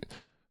license? Like,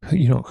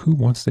 who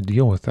wants to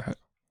deal with that?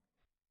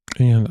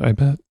 And I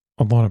bet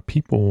a lot of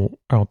people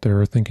out there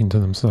are thinking to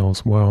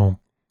themselves, well,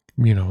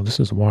 this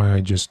is why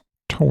I just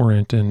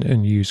torrent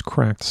and use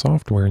cracked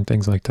software and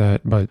things like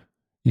that. But,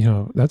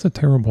 that's a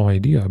terrible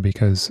idea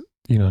because,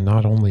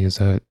 not only is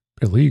that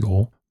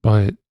illegal,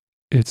 but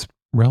it's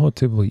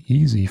relatively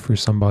easy for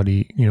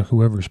somebody,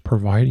 whoever's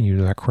providing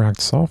you that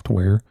cracked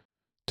software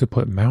to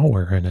put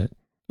malware in it.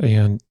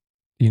 And,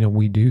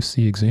 we do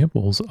see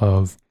examples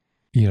of,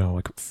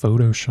 like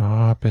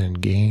Photoshop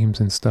and games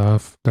and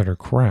stuff that are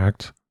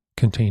cracked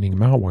containing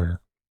malware.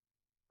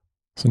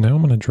 So now I'm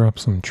going to drop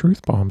some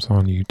truth bombs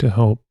on you to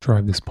help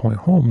drive this point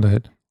home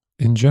that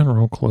in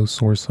general, closed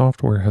source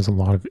software has a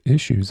lot of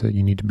issues that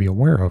you need to be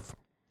aware of.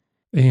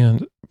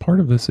 And part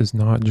of this is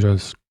not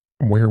just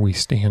where we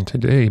stand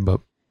today, but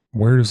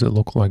where does it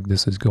look like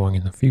this is going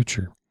in the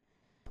future?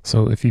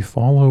 So if you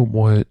follow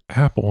what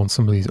Apple and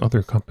some of these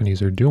other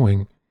companies are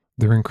doing,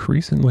 they're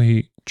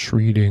increasingly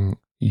treating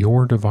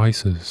your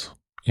devices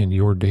and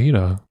your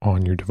data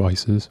on your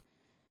devices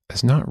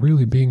as not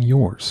really being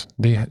yours.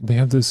 They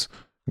have this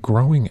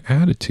growing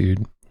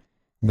attitude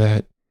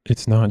that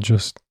it's not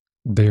just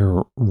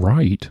their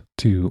right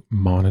to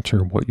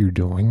monitor what you're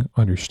doing,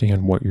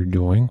 understand what you're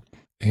doing,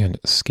 and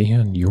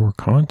scan your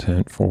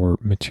content for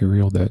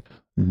material that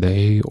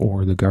they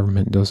or the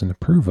government doesn't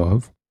approve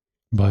of,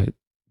 but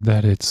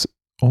that it's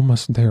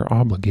almost their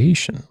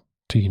obligation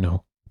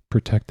to,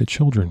 protect the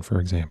children, for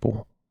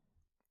example.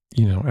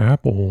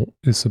 Apple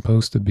is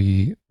supposed to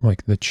be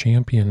like the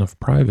champion of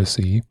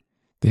privacy.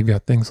 They've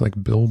got things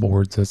like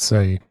billboards that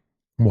say,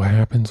 what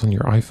happens on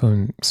your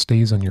iPhone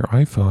stays on your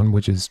iPhone,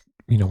 which is,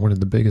 one of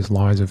the biggest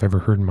lies I've ever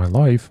heard in my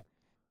life.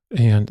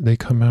 And they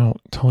come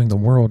out telling the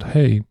world,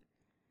 hey,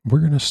 we're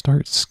going to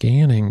start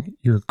scanning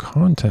your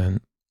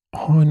content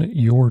on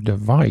your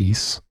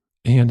device.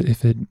 And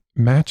if it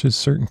matches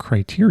certain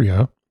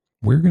criteria,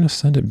 we're going to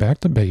send it back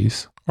to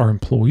base. Our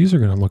employees are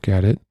going to look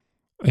at it.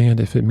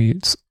 And if it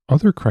meets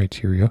other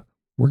criteria,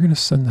 we're going to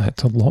send that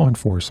to law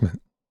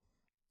enforcement.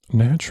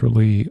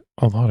 Naturally,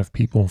 a lot of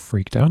people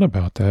freaked out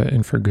about that,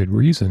 and for good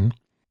reason.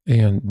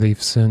 And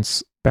they've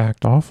since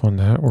backed off on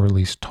that, or at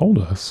least told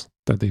us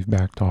that they've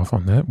backed off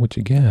on that, which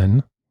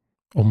again,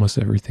 almost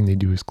everything they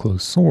do is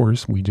closed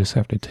source. We just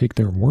have to take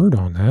their word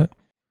on that.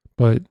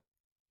 But,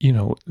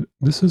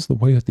 this is the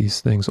way that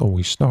these things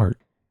always start.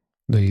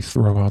 They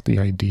throw out the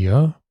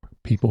idea,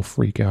 people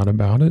freak out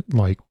about it,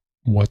 like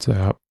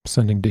WhatsApp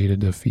sending data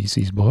to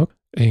Feces book,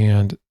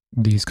 and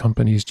these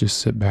companies just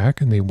sit back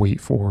and they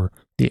wait for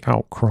the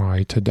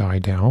outcry to die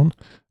down,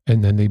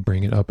 and then they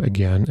bring it up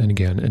again and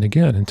again and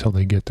again until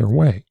they get their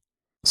way.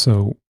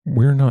 So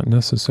we're not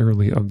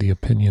necessarily of the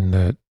opinion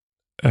that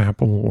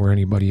Apple or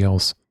anybody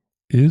else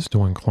is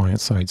doing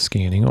client-side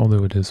scanning,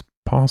 although it is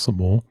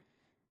possible.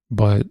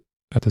 But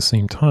at the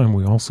same time,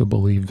 we also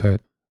believe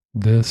that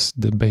this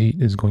debate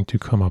is going to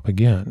come up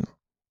again.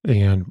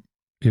 And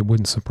it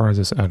wouldn't surprise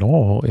us at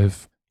all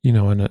if,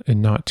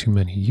 in not too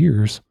many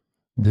years,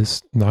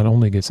 this not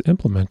only gets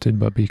implemented,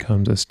 but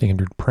becomes a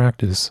standard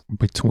practice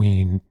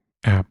between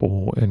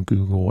Apple and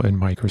Google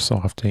and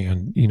Microsoft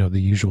and,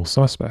 the usual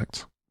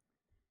suspects.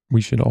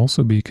 We should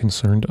also be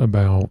concerned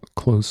about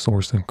closed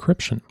source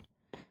encryption.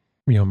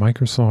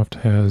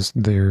 Microsoft has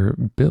their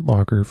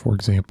BitLocker, for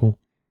example.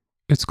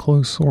 It's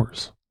closed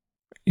source.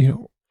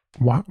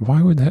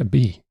 Why would that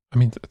be? I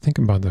mean, think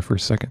about that for a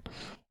second.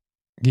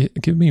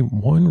 Give me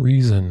one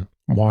reason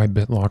why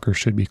BitLocker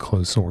should be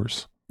closed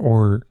source,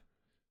 or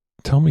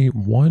tell me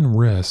one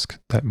risk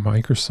that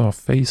Microsoft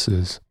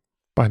faces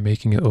by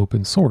making it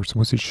open source,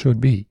 which it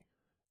should be.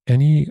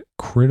 Any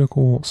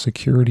critical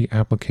security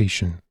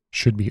application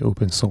should be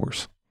open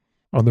source.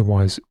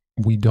 Otherwise,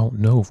 we don't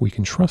know if we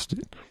can trust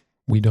it.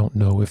 We don't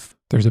know if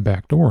there's a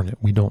backdoor in it.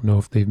 We don't know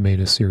if they've made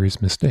a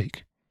serious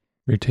mistake.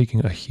 You're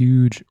taking a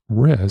huge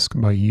risk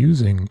by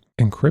using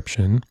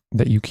encryption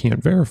that you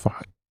can't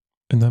verify.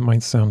 And that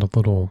might sound a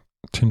little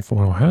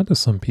tinfoil hat to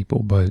some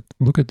people, but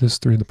look at this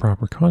through the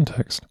proper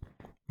context.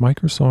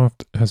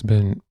 Microsoft has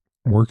been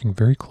working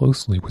very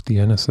closely with the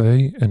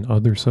NSA and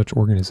other such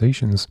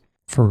organizations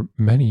for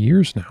many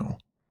years now.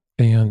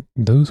 And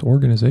those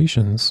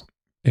organizations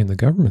and the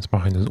governments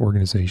behind those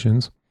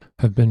organizations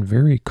have been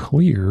very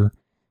clear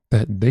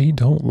that they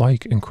don't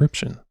like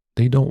encryption.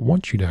 They don't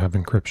want you to have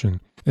encryption.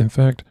 In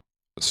fact,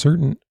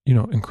 certain,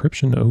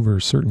 encryption over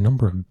a certain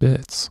number of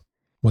bits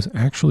was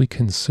actually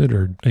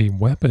considered a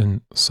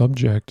weapon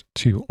subject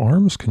to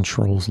arms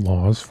controls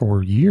laws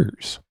for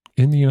years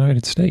in the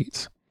United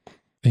States.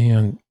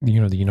 And,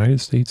 the United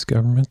States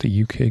government,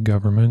 the UK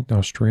government,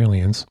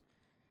 Australians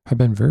have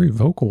been very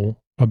vocal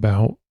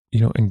about,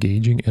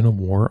 engaging in a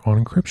war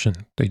on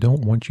encryption. They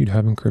don't want you to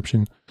have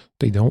encryption.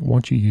 They don't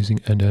want you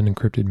using end-to-end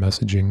encrypted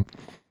messaging.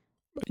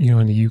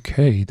 In the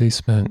UK, they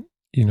spent,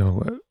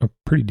 a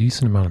pretty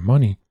decent amount of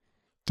money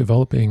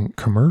developing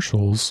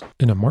commercials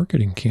in a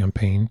marketing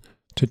campaign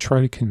to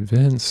try to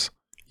convince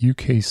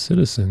UK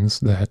citizens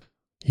that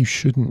you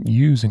shouldn't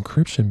use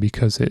encryption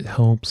because it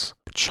helps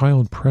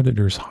child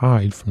predators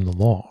hide from the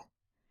law.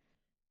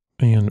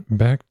 And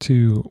back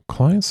to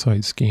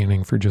client-side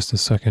scanning for just a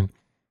second,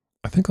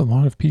 I think a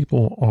lot of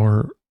people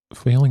are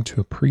failing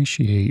to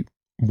appreciate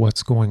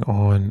what's going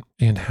on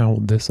and how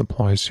this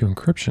applies to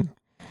encryption.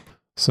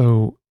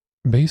 So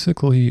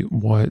basically,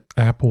 what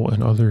Apple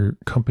and other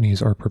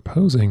companies are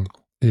proposing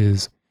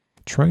is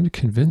trying to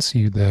convince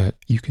you that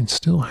you can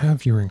still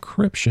have your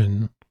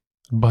encryption,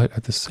 but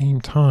at the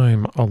same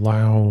time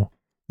allow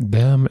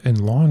them and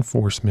law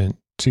enforcement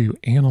to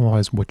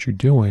analyze what you're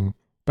doing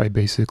by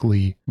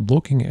basically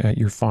looking at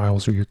your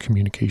files or your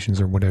communications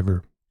or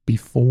whatever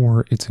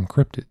before it's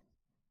encrypted.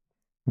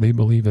 They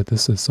believe that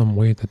this is some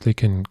way that they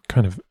can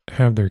kind of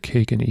have their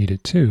cake and eat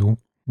it too,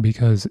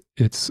 because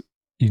it's,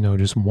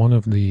 just one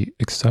of the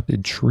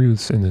accepted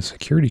truths in the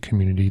security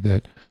community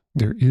that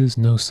there is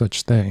no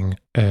such thing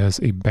as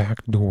a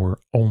backdoor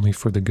only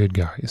for the good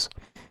guys.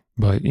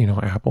 But,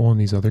 Apple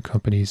and these other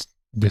companies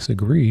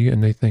disagree,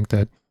 and they think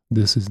that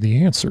this is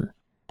the answer.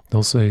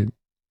 They'll say,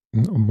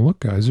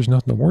 look, guys, there's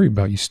nothing to worry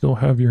about. You still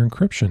have your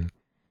encryption.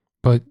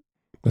 But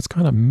that's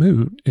kind of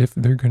moot if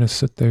they're going to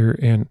sit there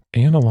and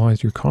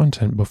analyze your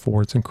content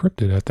before it's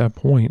encrypted. At that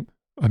point,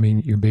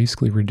 you're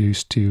basically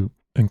reduced to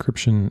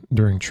encryption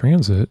during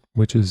transit,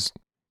 which is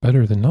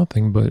better than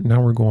nothing, but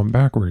now we're going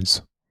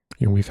backwards.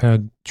 We've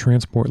had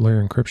transport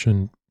layer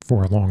encryption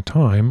for a long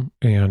time,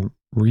 and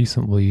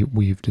recently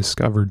we've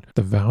discovered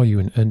the value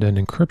in end-to-end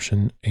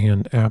encryption,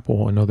 and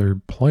Apple and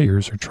other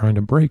players are trying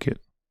to break it.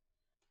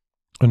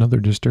 Another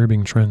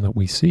disturbing trend that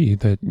we see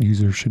that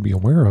users should be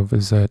aware of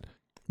is that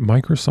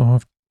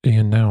Microsoft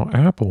and now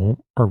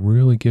Apple are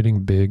really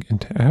getting big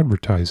into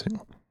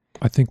advertising.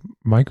 I think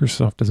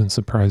Microsoft doesn't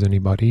surprise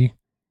anybody.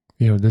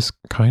 This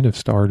kind of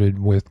started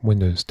with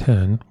Windows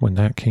 10 when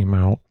that came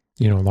out.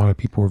 A lot of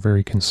people were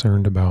very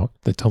concerned about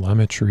the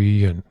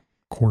telemetry and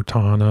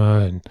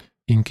Cortana and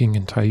inking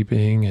and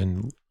typing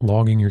and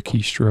logging your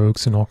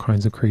keystrokes and all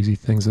kinds of crazy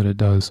things that it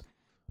does.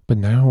 But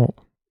now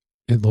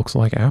it looks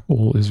like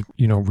Apple is,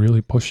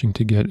 really pushing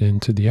to get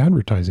into the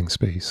advertising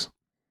space.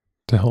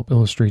 To help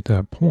illustrate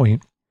that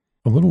point,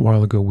 a little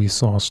while ago we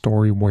saw a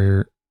story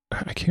where,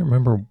 I can't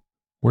remember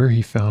where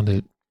he found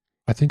it.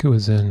 I think it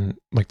was in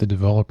like the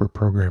developer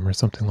program or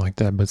something like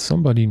that, but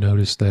somebody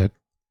noticed that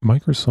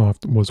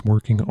Microsoft was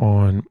working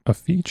on a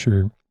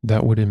feature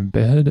that would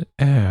embed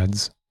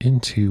ads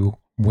into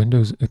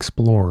Windows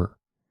Explorer.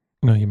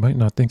 Now, you might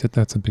not think that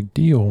that's a big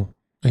deal,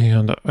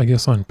 and I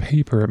guess on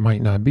paper it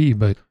might not be,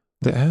 but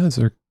the ads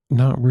are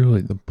not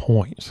really the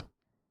point.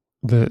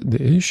 The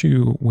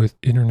issue with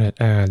internet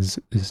ads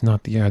is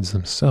not the ads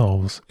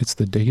themselves, it's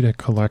the data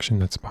collection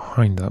that's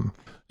behind them.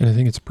 And I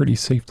think it's pretty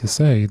safe to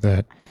say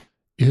that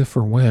if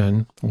or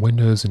when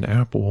Windows and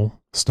Apple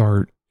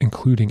start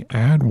including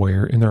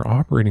adware in their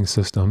operating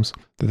systems,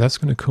 that's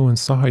going to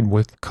coincide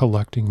with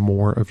collecting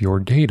more of your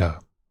data.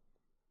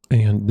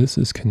 And this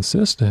is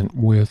consistent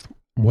with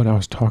what I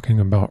was talking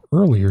about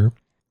earlier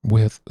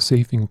with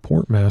Safing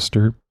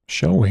Portmaster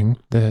showing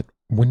that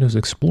Windows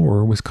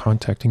Explorer was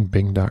contacting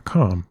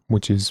Bing.com,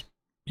 which is,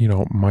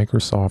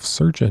 Microsoft's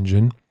search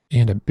engine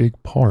and a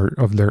big part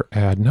of their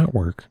ad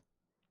network.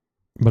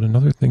 But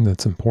another thing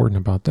that's important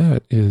about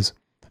that is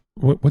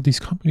what these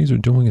companies are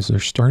doing is they're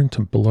starting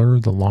to blur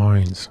the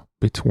lines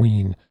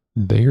between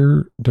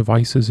their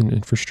devices and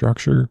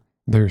infrastructure,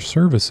 their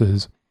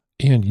services,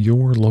 and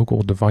your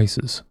local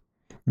devices.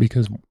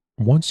 Because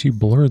once you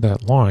blur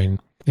that line,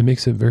 it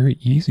makes it very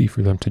easy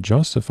for them to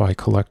justify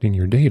collecting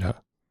your data.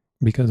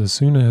 Because as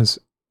soon as,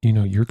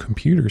 your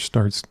computer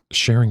starts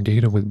sharing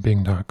data with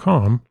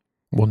Bing.com,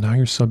 well, now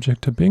you're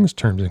subject to Bing's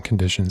terms and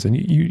conditions, and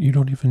you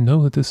don't even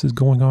know that this is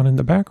going on in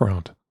the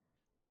background.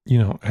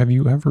 Have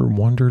you ever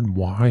wondered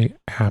why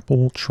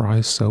Apple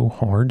tries so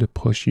hard to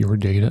push your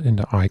data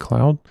into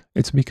iCloud?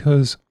 It's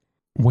because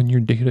when your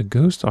data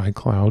goes to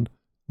iCloud,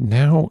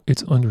 now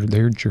it's under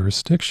their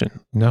jurisdiction.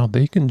 Now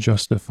they can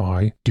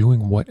justify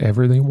doing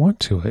whatever they want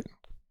to it.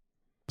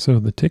 So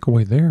the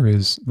takeaway there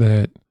is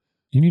that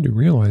you need to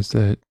realize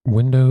that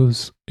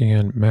Windows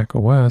and Mac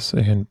OS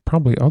and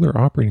probably other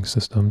operating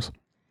systems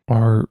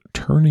are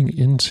turning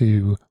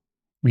into,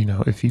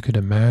 if you could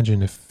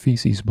imagine if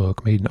Feces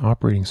Book made an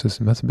operating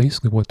system, that's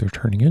basically what they're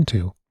turning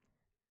into.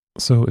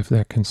 So if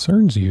that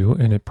concerns you,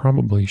 and it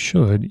probably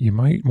should, you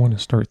might want to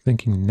start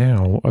thinking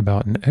now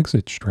about an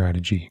exit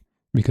strategy,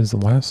 because the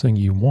last thing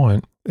you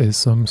want is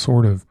some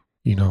sort of,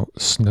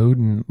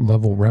 Snowden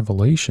level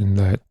revelation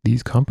that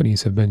these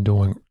companies have been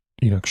doing,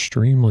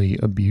 extremely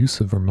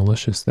abusive or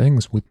malicious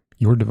things with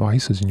your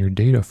devices and your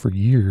data for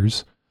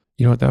years.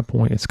 At that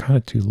point, it's kind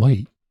of too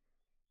late.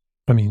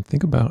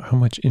 Think about how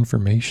much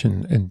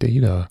information and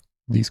data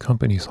these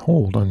companies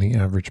hold on the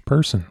average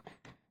person.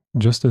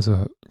 Just as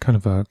a kind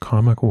of a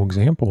comical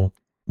example,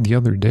 the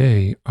other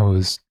day I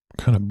was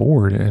kind of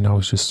bored and I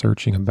was just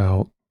searching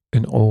about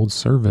an old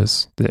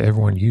service that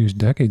everyone used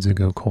decades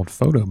ago called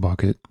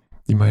PhotoBucket.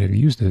 You might have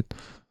used it.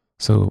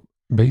 So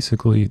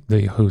basically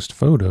they host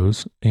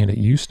photos and it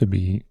used to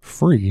be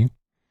free.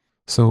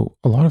 So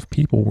a lot of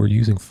people were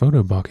using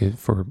PhotoBucket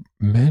for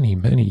many,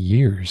 many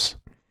years.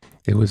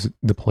 It was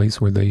the place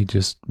where they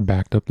just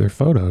backed up their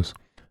photos.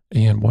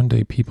 And one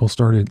day people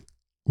started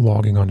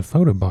logging onto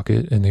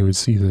PhotoBucket and they would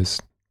see this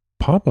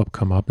pop-up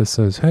come up that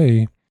says,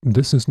 hey,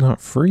 this is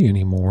not free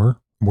anymore.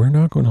 We're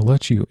not going to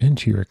let you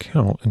into your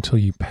account until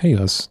you pay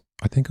us.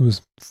 I think it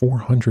was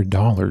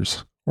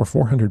 $400 or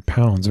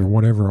 £400 or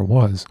whatever it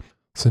was.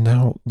 So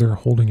now they're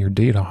holding your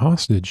data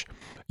hostage.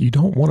 You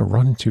don't want to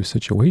run into a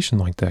situation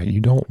like that. You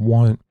don't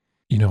want,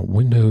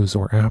 Windows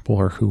or Apple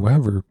or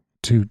whoever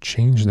to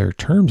change their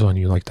terms on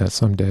you like that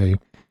someday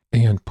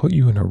and put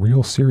you in a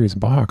real serious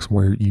box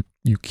where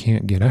you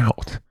can't get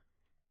out.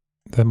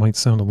 That might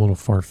sound a little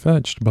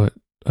far-fetched, but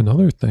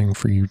another thing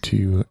for you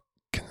to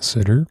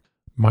consider,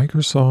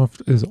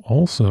 Microsoft is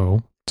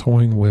also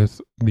toying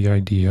with the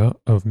idea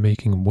of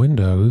making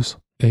Windows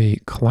a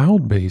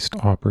cloud-based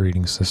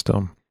operating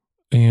system.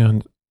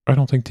 And I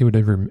don't think they would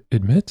ever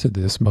admit to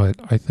this, but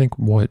I think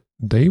what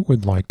they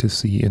would like to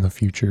see in the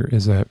future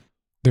is that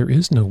there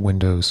is no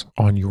Windows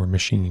on your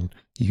machine.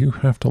 You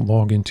have to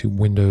log into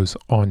Windows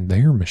on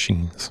their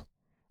machines.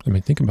 I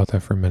mean, think about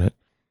that for a minute.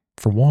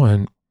 For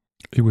one,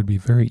 it would be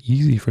very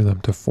easy for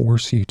them to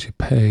force you to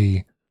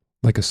pay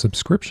like a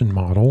subscription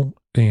model,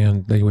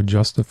 and they would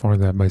justify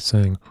that by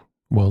saying,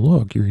 well,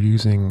 look, you're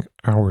using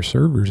our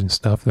servers and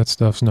stuff. That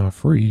stuff's not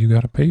free. You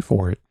got to pay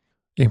for it.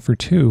 And for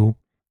two,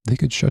 they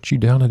could shut you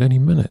down at any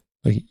minute.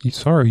 Like,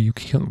 sorry, you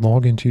can't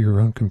log into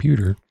your own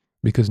computer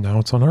because now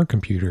it's on our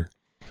computer.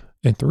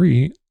 And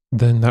three,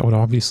 then that would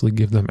obviously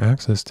give them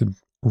access to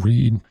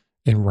read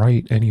and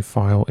write any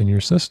file in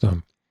your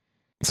system.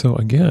 So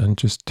again,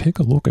 just take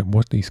a look at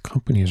what these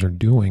companies are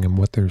doing and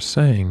what they're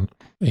saying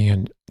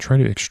and try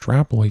to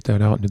extrapolate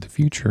that out into the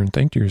future and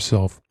think to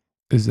yourself,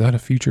 is that a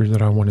future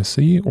that I want to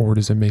see, or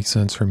does it make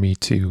sense for me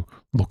to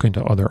look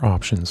into other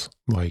options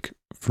like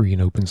free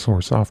and open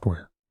source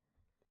software?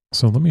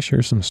 So let me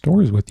share some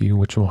stories with you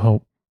which will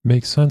help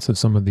make sense of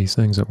some of these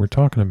things that we're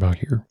talking about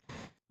here.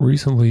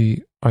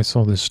 Recently, I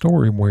saw this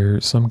story where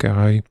some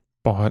guy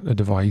bought a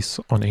device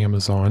on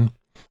Amazon.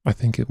 I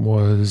think it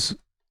was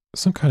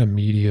some kind of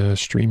media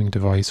streaming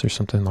device or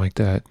something like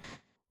that.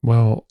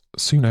 Well,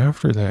 soon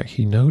after that,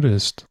 he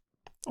noticed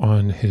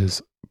on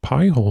his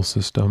Pi-hole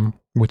system,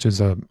 which is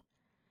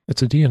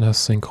it's a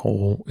DNS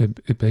sinkhole.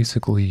 It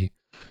basically,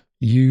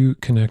 you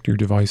connect your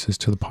devices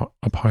to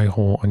a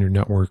Pi-hole on your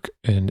network,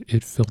 and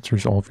it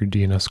filters all of your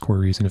DNS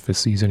queries. And if it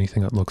sees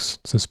anything that looks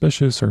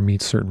suspicious or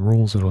meets certain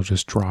rules, it'll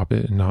just drop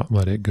it and not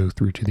let it go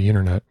through to the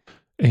internet.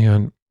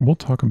 And we'll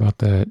talk about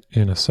that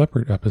in a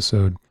separate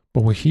episode.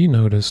 But what he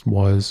noticed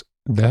was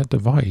that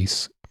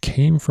device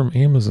came from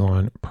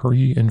Amazon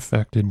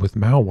pre-infected with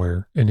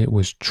malware, and it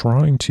was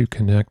trying to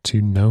connect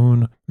to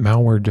known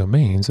malware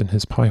domains, and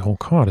his Pi-hole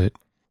caught it.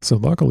 So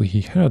luckily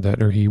he had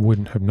that, or he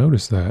wouldn't have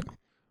noticed that.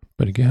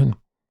 But again,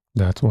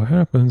 that's what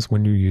happens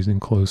when you're using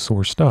closed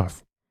source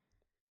stuff.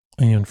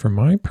 And from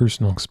my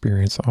personal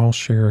experience, I'll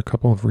share a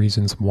couple of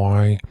reasons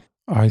why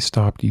I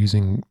stopped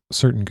using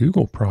certain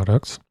Google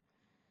products.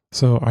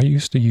 So I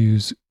used to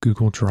use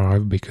Google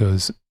Drive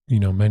because,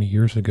 many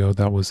years ago,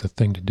 that was the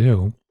thing to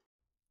do.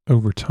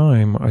 Over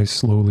time, I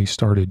slowly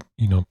started,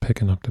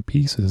 picking up the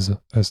pieces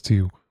as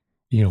to,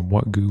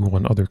 what Google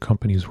and other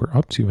companies were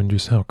up to and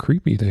just how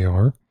creepy they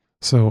are.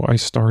 So I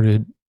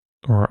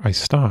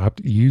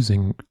stopped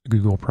using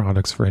Google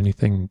products for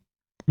anything,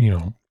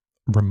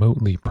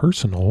 remotely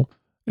personal.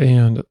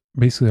 And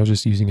basically I was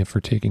just using it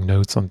for taking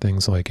notes on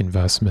things like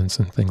investments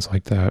and things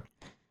like that,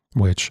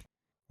 which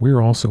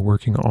we're also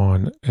working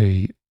on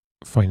a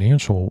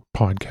financial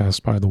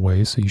podcast, by the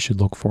way. So you should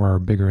look for our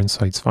Bigger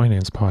Insights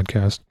Finance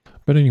podcast.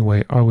 But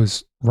anyway, I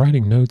was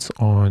writing notes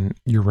on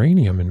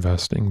uranium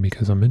investing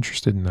because I'm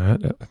interested in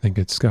that. I think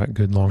it's got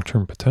good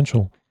long-term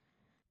potential.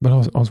 But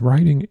I was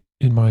writing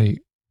in my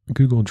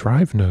Google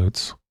Drive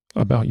notes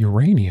about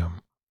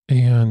uranium.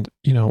 And,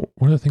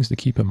 one of the things to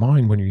keep in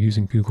mind when you're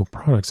using Google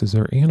products is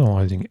they're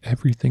analyzing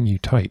everything you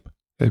type,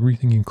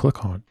 everything you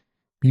click on.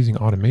 Using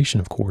automation,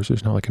 of course.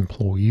 There's not like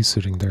employees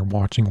sitting there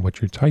watching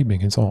what you're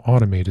typing. It's all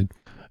automated.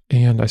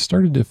 And I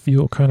started to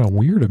feel kind of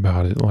weird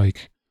about it.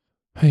 Like,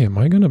 hey, am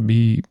I going to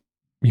be,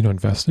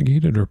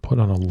 investigated or put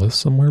on a list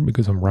somewhere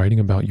because I'm writing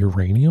about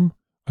uranium?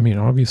 I mean,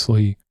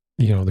 obviously,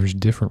 there's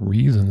different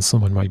reasons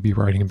someone might be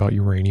writing about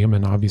uranium,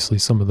 and obviously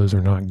some of those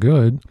are not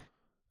good.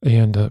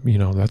 And,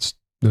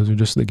 those are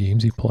just the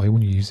games you play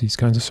when you use these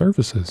kinds of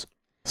services.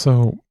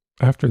 So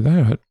after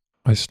that,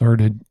 I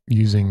started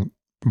using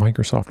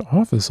Microsoft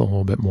Office a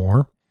little bit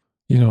more.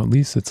 At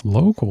least it's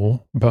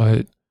local,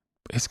 but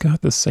it's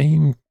got the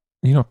same,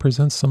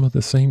 presents some of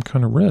the same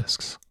kind of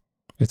risks.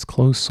 It's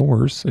closed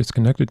source. It's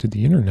connected to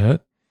the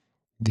internet.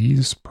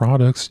 These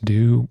products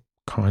do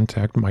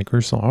contact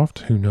Microsoft.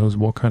 Who knows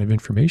what kind of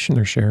information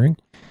they're sharing,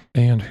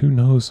 and who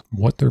knows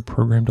what they're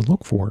programmed to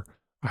look for.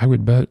 I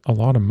would bet a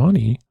lot of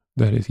money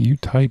that if you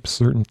type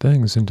certain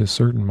things into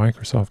certain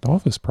Microsoft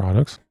Office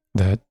products,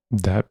 that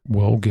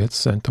will get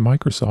sent to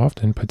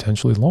Microsoft and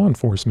potentially law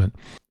enforcement.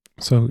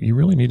 So you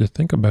really need to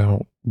think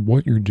about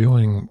what you're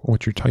doing,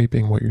 what you're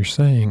typing, what you're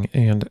saying,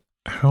 and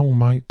how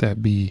might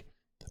that be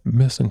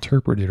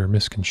misinterpreted or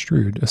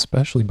misconstrued,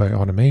 especially by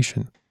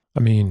automation.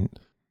 I mean,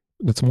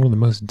 that's one of the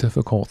most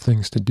difficult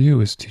things to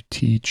do, is to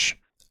teach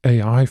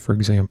AI, for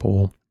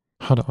example,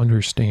 how to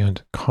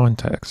understand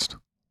context.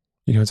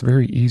 It's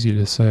very easy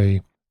to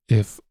say,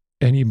 if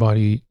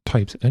anybody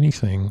types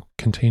anything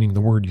containing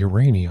the word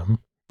uranium,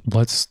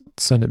 let's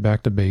send it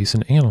back to base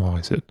and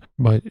analyze it.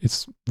 But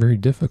it's very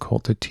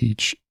difficult to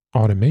teach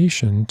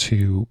automation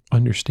to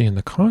understand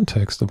the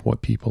context of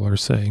what people are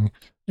saying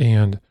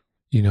and,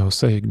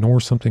 say ignore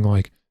something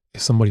like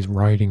if somebody's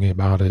writing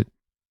about it,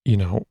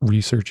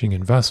 researching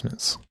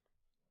investments.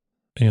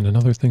 And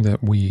another thing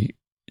that we,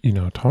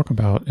 talk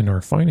about in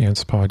our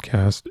finance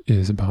podcast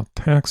is about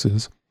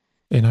taxes.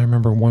 And I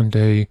remember one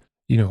day,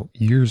 many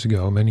years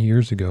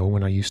ago,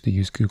 when I used to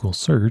use Google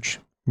search,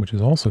 which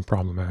is also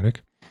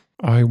problematic,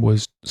 I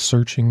was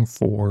searching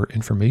for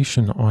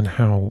information on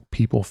how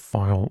people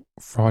file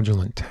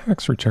fraudulent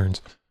tax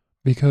returns.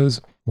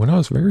 Because when I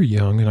was very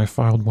young and I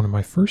filed one of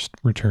my first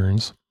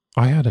returns,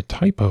 I had a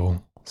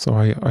typo. So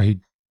I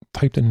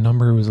typed in a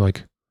number, it was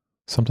like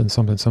something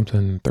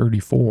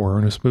 34,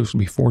 and it was supposed to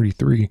be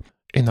 43.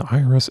 And the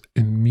IRS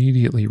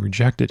immediately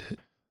rejected it.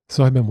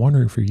 So I've been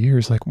wondering for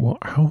years, like, well,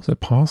 how is it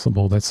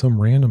possible that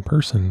some random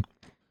person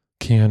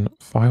can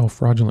file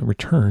fraudulent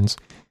returns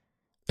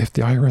if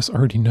the IRS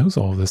already knows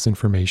all of this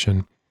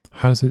information?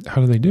 How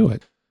do they do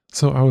it?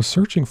 So I was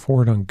searching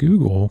for it on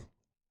Google,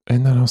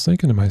 and then I was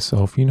thinking to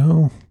myself,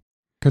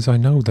 because I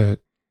know that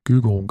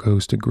Google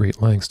goes to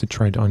great lengths to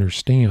try to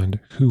understand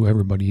who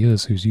everybody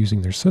is who's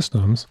using their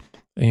systems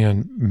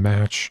and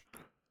match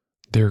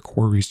their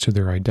queries to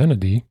their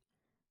identity.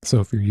 So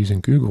if you're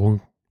using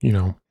Google,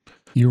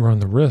 you run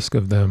the risk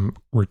of them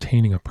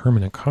retaining a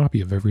permanent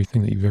copy of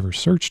everything that you've ever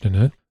searched in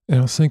it. And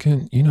I was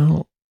thinking,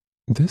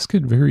 this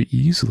could very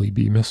easily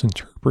be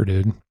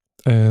misinterpreted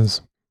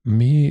as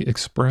me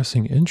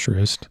expressing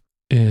interest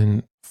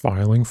in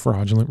filing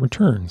fraudulent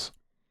returns.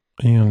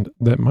 And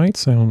that might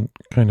sound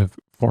kind of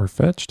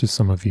far-fetched to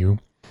some of you,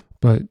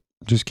 but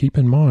just keep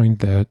in mind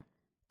that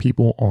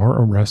people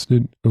are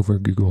arrested over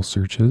Google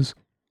searches.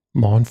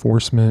 Law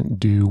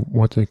enforcement do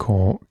what they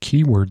call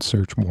keyword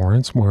search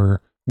warrants, where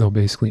they'll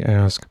basically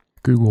ask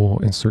Google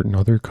and certain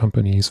other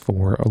companies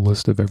for a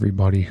list of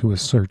everybody who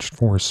has searched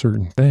for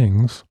certain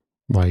things,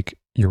 like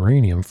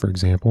uranium, for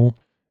example.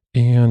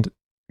 And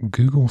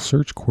Google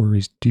search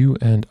queries do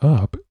end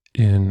up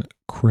in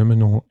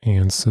criminal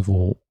and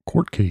civil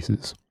court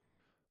cases.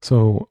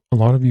 So a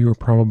lot of you are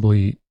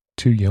probably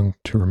too young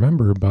to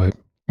remember, but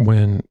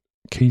when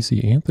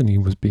Casey Anthony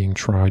was being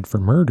tried for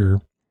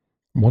murder,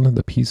 one of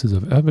the pieces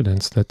of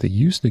evidence that they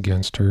used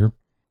against her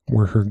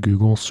were her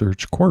Google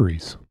search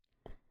queries.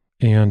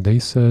 And they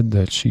said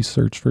that she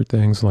searched for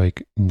things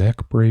like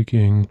neck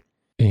breaking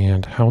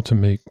and how to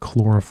make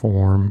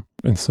chloroform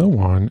and so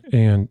on.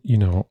 And,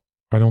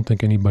 I don't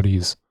think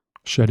anybody's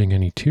shedding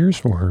any tears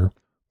for her,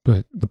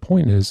 but the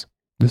point is,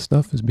 this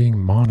stuff is being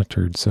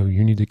monitored, so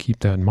you need to keep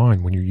that in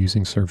mind when you're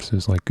using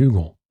services like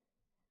Google.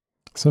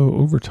 So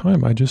over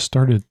time, I just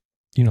started,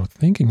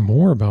 thinking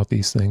more about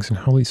these things and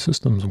how these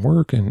systems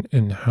work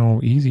and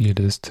how easy it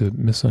is to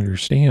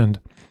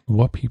misunderstand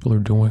what people are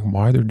doing,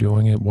 why they're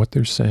doing it, what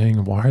they're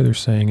saying, why they're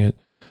saying it,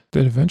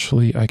 that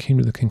eventually I came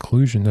to the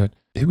conclusion that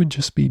it would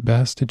just be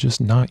best to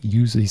just not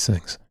use these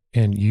things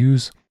and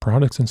use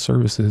products and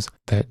services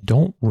that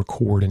don't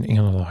record and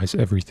analyze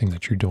everything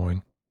that you're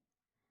doing.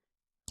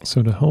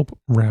 So to help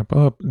wrap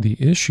up the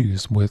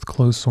issues with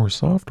closed source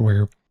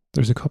software,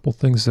 there's a couple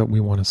things that we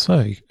want to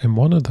say. And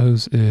one of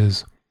those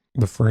is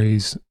the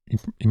phrase,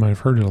 you might have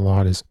heard it a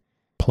lot, is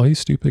play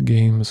stupid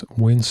games,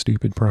 win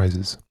stupid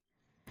prizes.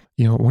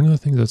 One of the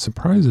things that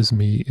surprises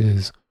me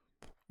is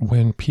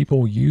when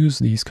people use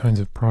these kinds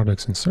of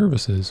products and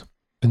services,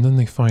 and then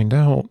they find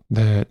out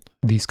that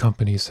these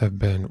companies have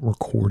been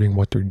recording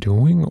what they're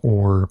doing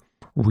or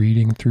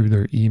reading through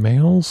their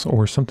emails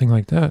or something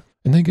like that,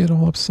 and they get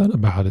all upset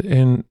about it.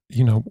 And,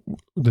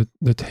 the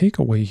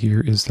takeaway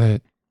here is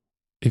that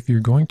if you're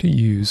going to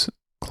use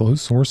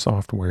closed source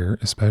software,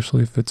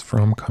 especially if it's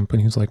from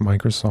companies like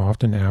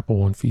Microsoft and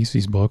Apple and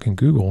Facebook and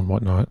Google and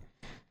whatnot,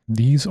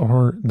 these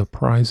are the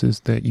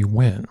prizes that you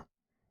win.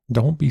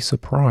 Don't be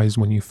surprised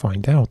when you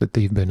find out that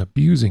they've been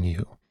abusing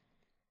you.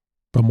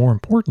 But more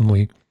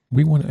importantly,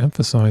 we want to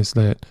emphasize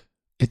that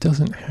it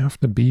doesn't have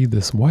to be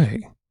this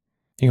way.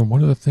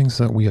 One of the things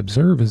that we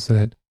observe is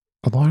that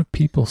a lot of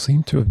people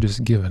seem to have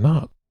just given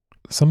up.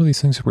 Some of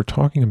these things that we're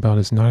talking about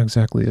is not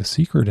exactly a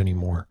secret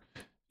anymore.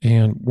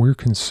 And we're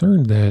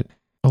concerned that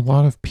a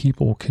lot of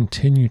people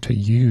continue to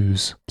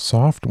use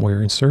software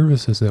and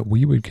services that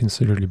we would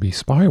consider to be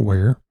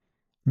spyware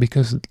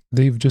because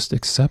they've just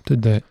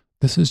accepted that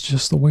this is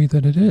just the way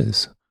that it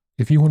is.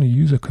 If you want to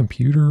use a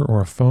computer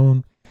or a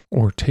phone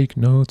or take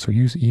notes or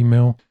use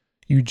email,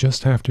 you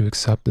just have to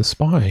accept the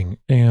spying.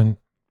 And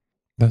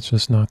that's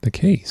just not the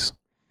case.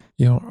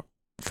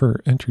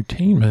 For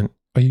entertainment,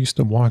 I used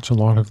to watch a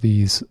lot of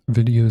these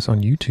videos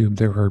on YouTube.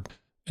 There are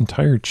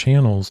entire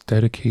channels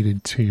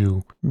dedicated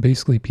to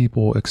basically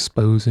people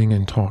exposing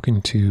and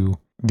talking to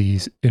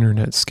these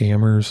internet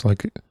scammers.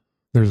 Like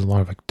there's a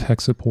lot of like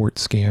tech support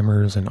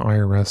scammers and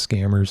IRS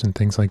scammers and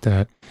things like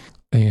that.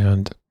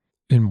 And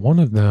in one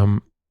of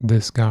them,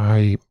 this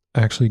guy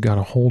actually got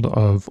a hold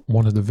of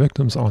one of the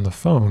victims on the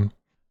phone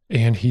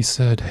And he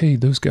said, hey,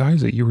 those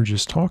guys that you were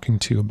just talking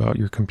to about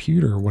your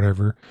computer or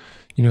whatever,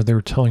 they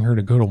were telling her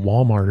to go to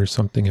Walmart or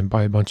something and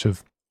buy a bunch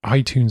of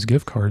iTunes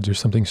gift cards or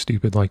something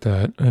stupid like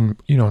that. And,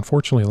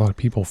 unfortunately, a lot of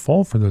people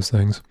fall for those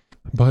things.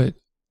 But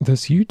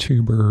this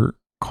YouTuber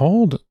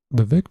called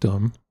the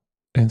victim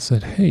and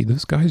said, hey,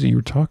 those guys that you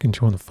were talking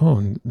to on the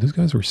phone, those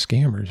guys were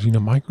scammers.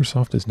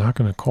 Microsoft is not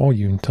going to call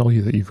you and tell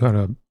you that you've got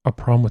a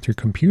problem with your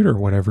computer or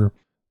whatever.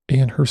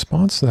 And her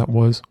response to that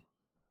was,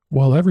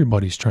 well,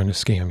 everybody's trying to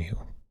scam you.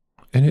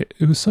 And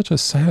it was such a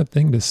sad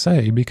thing to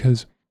say,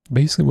 because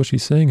basically what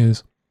she's saying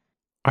is,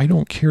 I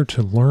don't care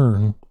to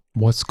learn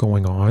what's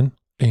going on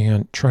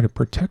and try to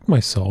protect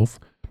myself,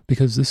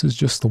 because this is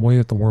just the way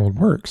that the world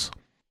works.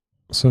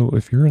 So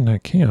if you're in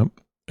that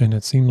camp, and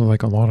it seems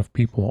like a lot of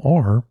people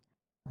are,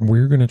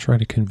 we're going to try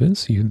to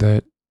convince you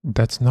that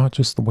that's not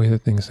just the way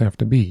that things have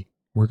to be.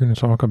 We're going to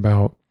talk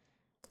about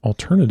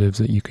alternatives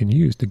that you can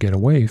use to get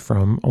away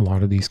from a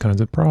lot of these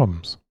kinds of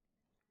problems.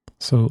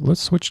 So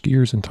let's switch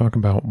gears and talk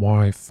about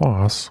why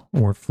FOSS,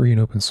 or free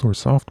and open source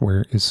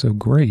software, is so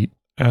great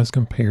as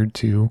compared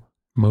to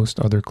most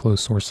other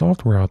closed source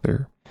software out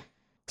there.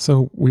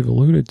 So we've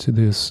alluded to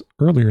this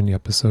earlier in the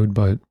episode,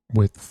 but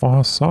with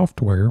FOSS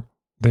software,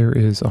 there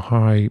is a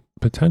high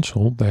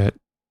potential that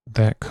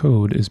that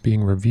code is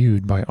being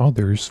reviewed by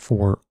others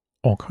for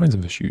all kinds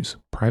of issues,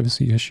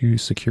 privacy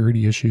issues,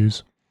 security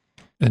issues.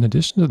 In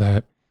addition to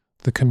that,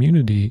 the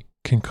community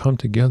can come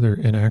together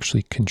and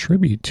actually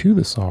contribute to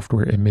the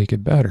software and make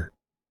it better.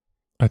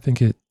 I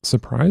think it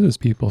surprises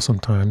people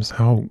sometimes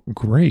how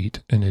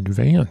great and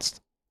advanced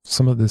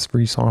some of this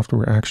free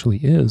software actually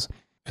is.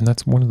 And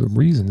that's one of the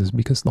reasons, is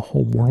because the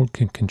whole world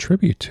can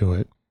contribute to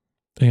it.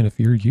 And if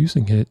you're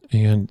using it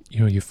and,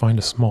 you find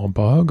a small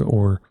bug,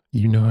 or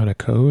you know how to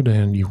code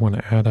and you want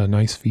to add a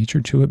nice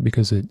feature to it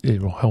because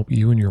it will help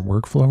you in your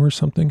workflow or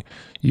something,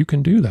 you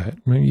can do that.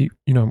 I mean,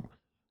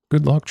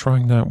 good luck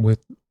trying that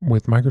with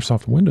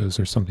Microsoft Windows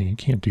or something. You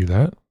can't do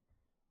that.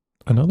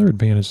 Another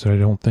advantage that I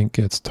don't think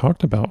gets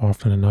talked about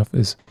often enough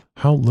is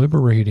how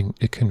liberating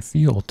it can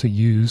feel to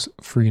use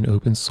free and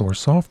open source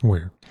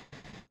software.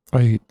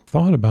 I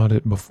thought about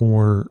it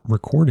before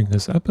recording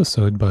this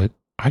episode, but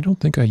I don't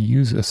think I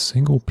use a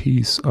single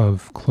piece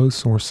of closed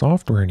source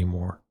software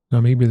anymore. Now,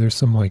 maybe there's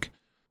some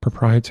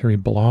proprietary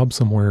blob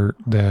somewhere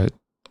that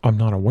I'm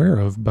not aware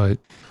of,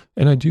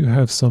 and I do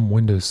have some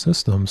Windows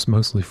systems,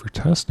 mostly for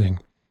testing,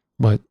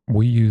 but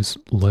we use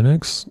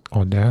Linux,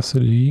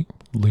 Audacity,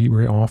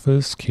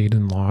 LibreOffice,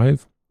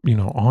 Kdenlive,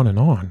 on and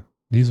on.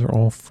 These are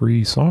all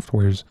free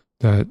softwares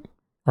that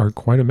are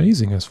quite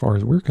amazing as far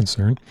as we're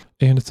concerned.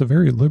 And it's a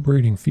very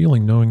liberating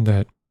feeling knowing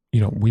that,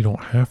 we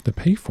don't have to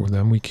pay for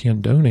them. We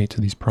can donate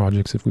to these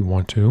projects if we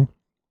want to.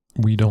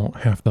 We don't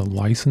have to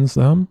license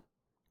them,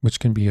 which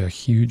can be a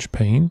huge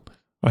pain.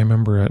 I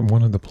remember at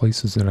one of the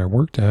places that I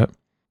worked at,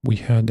 we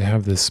had to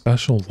have this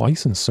special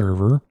license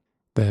server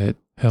that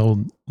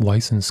held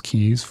license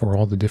keys for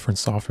all the different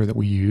software that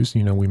we used.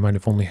 We might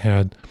have only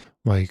had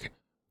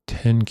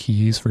 10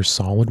 keys for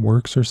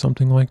SolidWorks or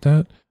something like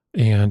that.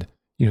 And,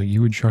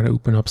 you would try to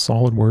open up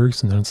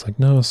SolidWorks and then it's like,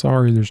 no,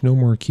 sorry, there's no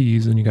more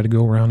keys. And you got to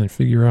go around and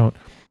figure out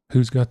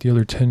who's got the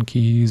other 10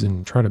 keys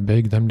and try to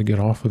beg them to get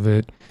off of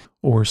it.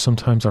 Or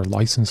sometimes our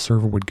license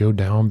server would go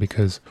down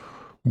because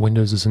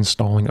Windows is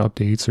installing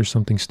updates or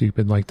something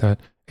stupid like that.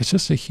 It's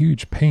just a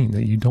huge pain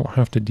that you don't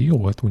have to deal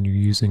with when you're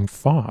using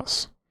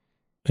FOSS.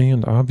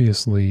 And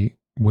obviously,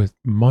 with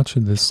much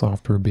of this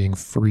software being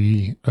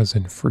free, as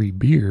in free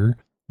beer,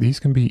 these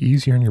can be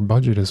easier in your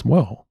budget as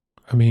well.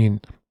 I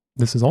mean,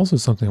 this is also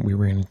something that we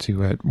ran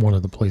into at one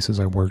of the places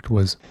I worked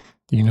was,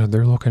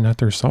 they're looking at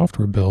their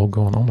software bill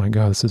going, oh my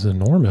God, this is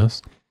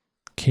enormous.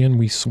 Can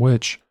we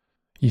switch,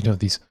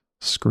 these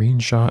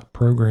screenshot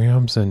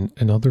programs and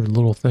other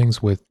little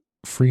things with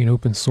free and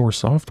open source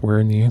software?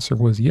 And the answer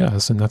was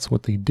yes. And that's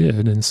what they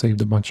did and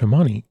saved a bunch of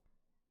money.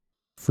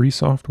 Free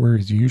software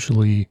is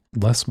usually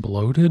less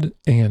bloated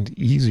and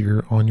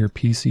easier on your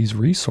PC's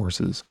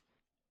resources.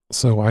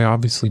 So I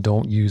obviously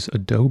don't use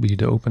Adobe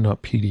to open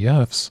up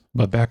PDFs,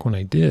 but back when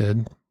I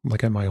did,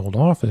 at my old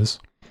office,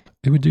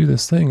 it would do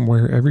this thing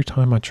where every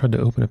time I tried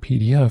to open a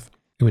PDF,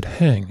 it would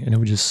hang and it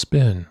would just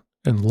spin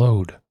and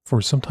load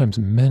for sometimes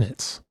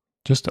minutes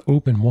just to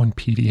open one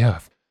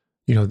PDF.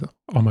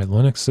 On my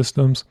Linux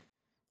systems,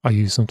 I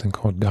use something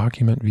called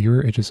Document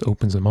Viewer. It just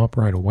opens them up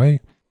right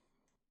away.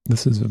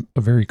 This is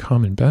a very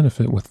common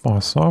benefit with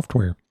FOSS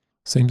software.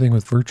 Same thing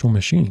with virtual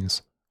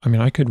machines. I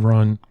mean, I could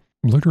run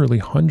literally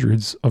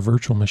hundreds of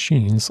virtual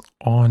machines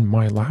on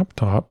my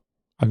laptop.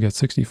 I've got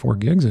 64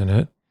 gigs in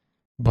it,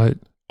 but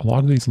a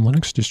lot of these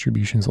Linux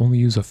distributions only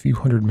use a few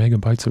hundred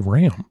megabytes of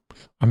RAM.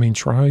 I mean,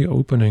 try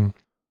opening,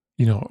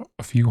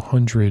 a few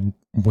hundred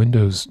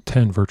Windows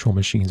 10 virtual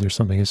machines or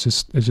something. It's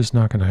just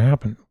not going to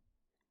happen.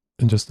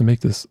 And just to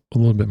make this a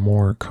little bit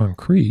more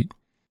concrete,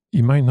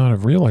 you might not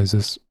have realized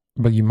this,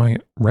 but you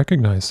might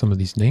recognize some of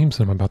these names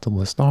that I'm about to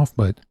list off.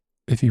 But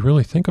if you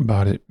really think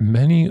about it,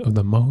 many of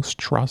the most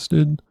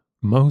trusted,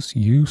 most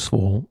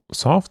useful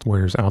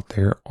softwares out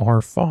there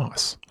are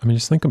FOSS. I mean,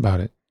 just think about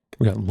it.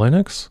 We got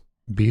Linux,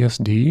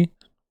 BSD,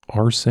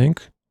 rsync,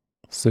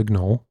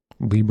 Signal,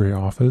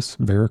 LibreOffice,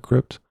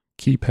 Veracrypt,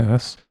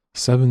 KeePass,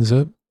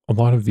 7-Zip. A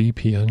lot of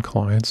VPN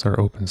clients are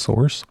open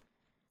source.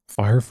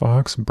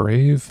 Firefox,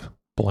 Brave,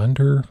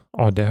 Blender,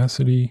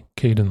 Audacity,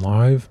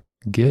 Kdenlive,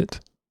 Git,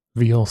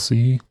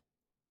 VLC,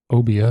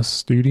 OBS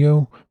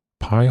Studio,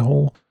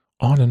 Pi-hole,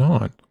 on and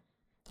on.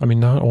 I mean,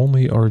 not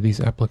only are these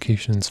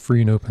applications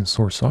free and open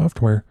source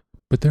software,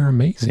 but they're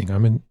amazing. I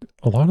mean,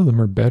 a lot of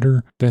them are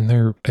better than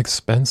their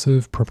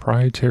expensive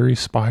proprietary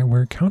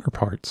spyware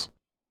counterparts.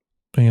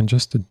 And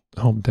just to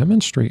help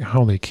demonstrate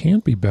how they can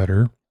be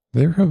better,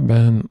 there have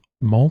been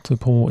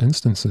multiple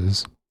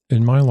instances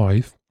in my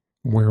life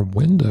where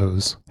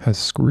Windows has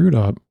screwed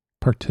up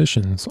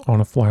partitions on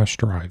a flash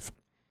drive,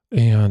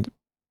 and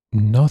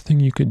nothing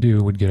you could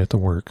do would get it to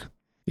work.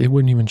 It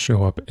wouldn't even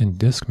show up in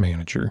Disk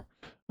Manager.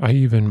 I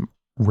even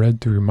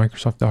read through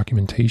Microsoft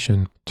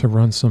documentation to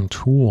run some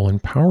tool in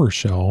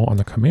PowerShell on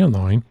the command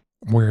line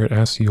where it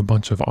asks you a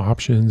bunch of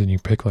options and you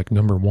pick like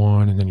number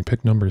 1 and then you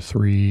pick number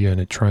 3 and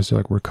it tries to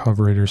like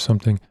recover it or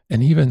something.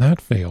 And even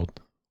that failed.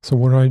 So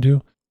what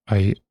do?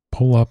 I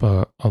pull up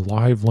a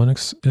live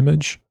Linux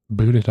image,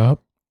 boot it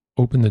up,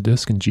 open the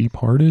disk and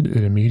gparted.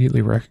 It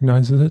immediately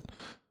recognizes it,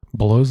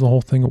 blows the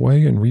whole thing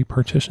away and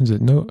repartitions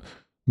it.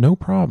 No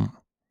problem.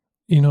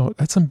 You know,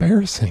 that's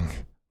embarrassing.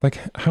 Like,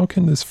 how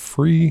can this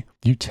free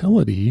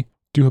utility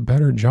do a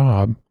better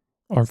job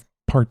of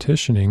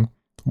partitioning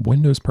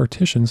Windows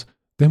partitions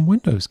than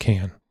Windows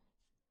can?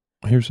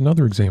 Here's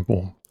another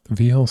example,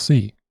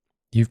 VLC.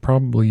 You've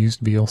probably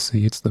used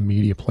VLC. It's the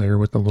media player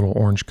with the little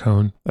orange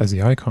cone as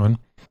the icon.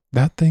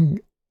 That thing,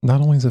 not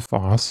only is it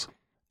FOSS,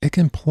 it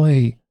can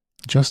play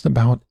just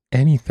about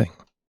anything.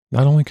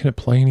 Not only can it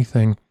play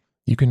anything,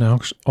 you can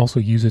also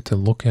use it to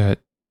look at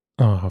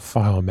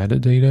file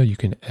metadata. You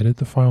can edit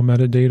the file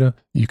metadata.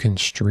 You can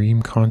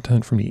stream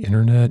content from the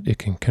internet. It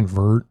can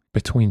convert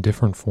between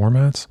different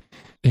formats.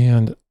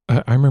 And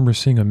I remember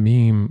seeing a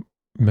meme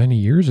many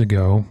years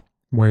ago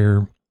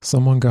where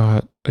someone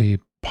got a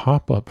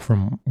pop-up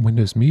from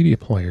Windows Media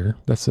Player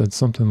that said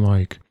something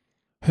like,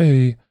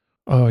 hey,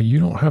 you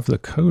don't have the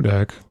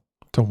codec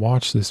to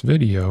watch this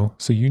video,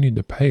 so you need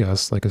to pay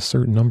us like a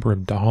certain number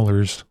of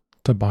dollars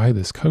to buy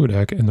this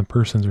codec. And the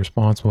person's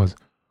response was,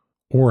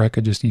 or I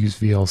could just use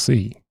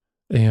VLC.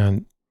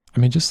 And I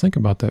mean, just think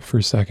about that for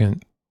a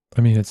second.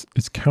 I mean, it's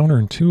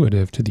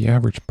counterintuitive to the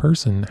average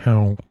person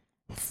how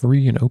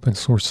free and open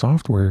source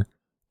software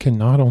can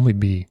not only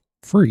be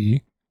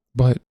free,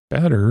 but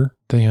better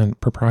than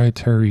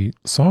proprietary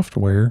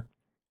software,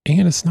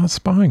 and it's not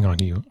spying on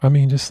you. I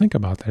mean, just think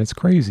about that. It's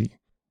crazy.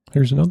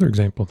 Here's another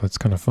example that's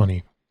kind of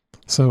funny.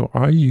 So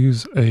I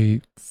use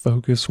a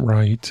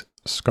Focusrite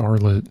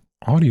Scarlett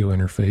audio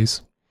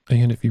interface,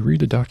 and if you read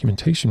the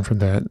documentation for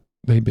that,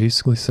 they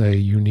basically say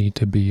you need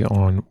to be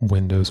on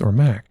Windows or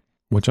Mac,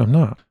 which I'm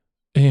not.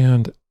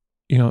 And,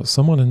 you know,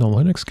 someone in the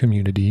Linux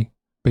community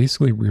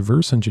basically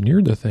reverse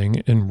engineered the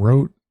thing and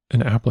wrote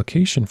an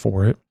application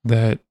for it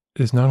that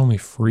is not only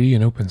free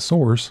and open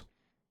source,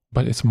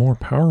 but it's more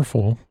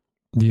powerful.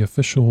 The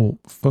official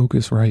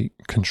Focusrite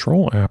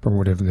control app, or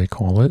whatever they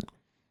call it,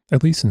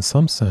 at least in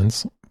some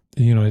sense,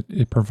 you know,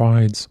 it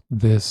provides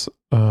this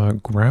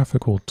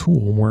graphical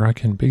tool where I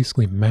can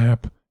basically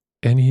map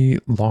any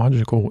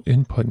logical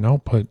input and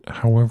output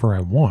however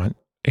I want,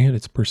 and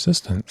it's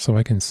persistent. So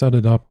I can set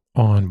it up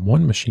on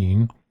one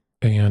machine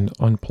and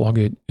unplug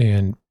it,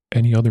 and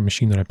any other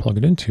machine that I plug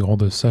it into, all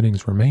those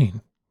settings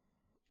remain.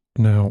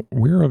 Now,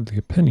 we're of the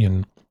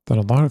opinion that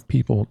a lot of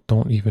people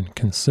don't even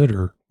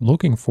consider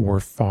looking for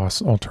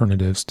FOSS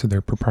alternatives to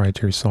their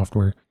proprietary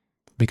software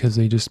because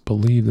they just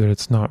believe that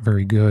it's not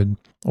very good,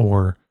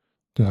 or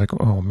they're like,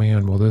 oh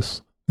man, well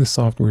this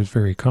software is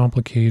very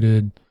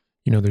complicated.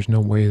 You know, there's no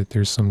way that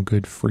there's some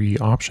good free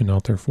option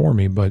out there for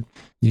me, but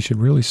you should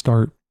really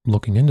start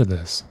looking into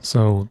this.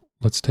 So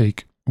let's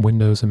take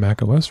Windows and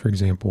Mac OS, for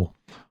example.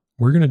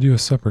 We're going to do a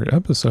separate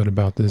episode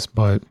about this,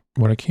 but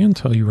what I can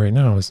tell you right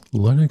now is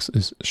Linux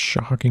is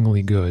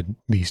shockingly good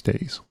these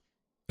days.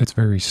 It's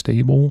very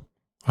stable.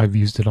 I've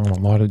used it on a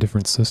lot of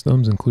different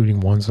systems,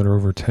 including ones that are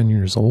over 10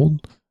 years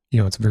old.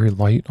 You know, it's very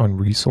light on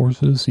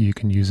resources, so you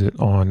can use it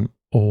on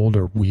old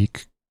or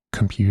weak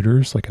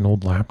computers, like an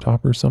old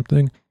laptop or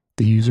something.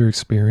 The user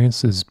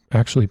experience is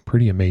actually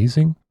pretty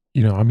amazing.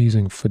 You know, I'm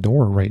using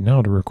Fedora right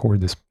now to record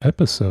this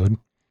episode,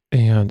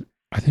 and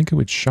I think it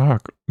would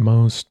shock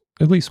most,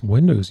 at least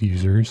Windows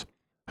users,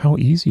 how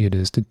easy it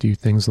is to do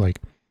things like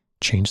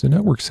change the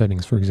network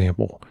settings, for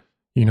example.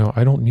 You know,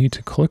 I don't need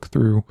to click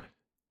through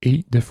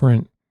 8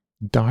 different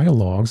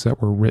dialogues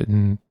that were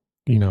written,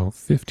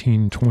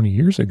 15, 20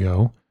 years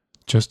ago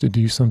just to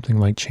do something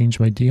like change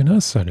my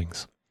DNS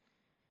settings.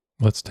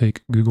 Let's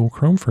take Google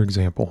Chrome, for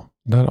example.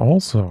 That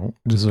also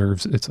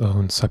deserves its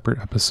own separate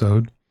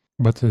episode.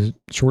 But the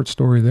short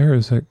story there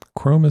is that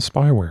Chrome is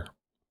spyware.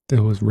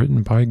 It was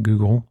written by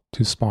Google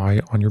to spy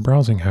on your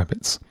browsing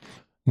habits.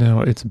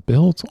 Now, it's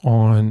built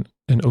on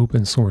an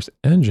open source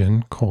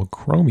engine called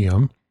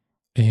Chromium,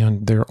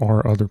 and there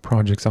are other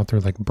projects out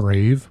there like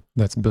Brave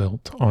that's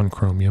built on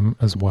Chromium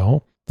as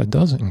well that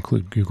doesn't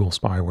include Google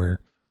spyware.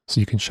 So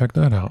you can check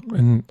that out.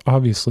 And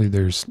obviously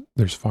there's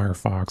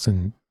Firefox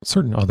and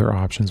certain other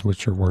options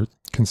which are worth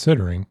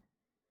considering.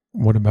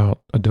 What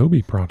about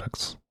Adobe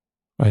products?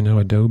 I know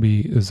Adobe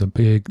is a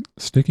big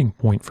sticking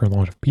point for a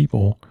lot of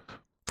people.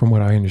 From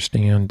what I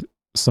understand,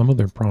 some of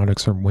their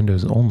products are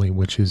Windows only,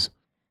 which is,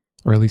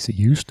 or at least it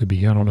used to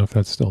be. I don't know if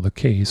that's still the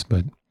case,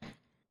 but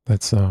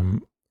that's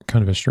kind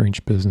of a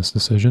strange business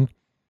decision.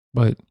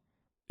 But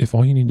if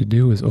all you need to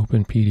do is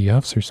open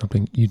PDFs or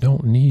something, you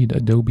don't need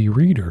Adobe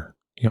Reader.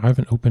 I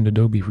haven't opened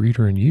Adobe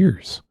Reader in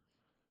years.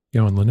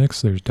 On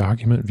Linux, there's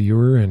Document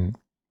Viewer and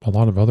a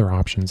lot of other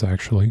options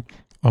actually.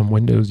 On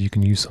Windows, you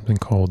can use something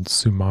called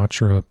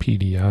Sumatra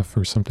PDF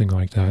or something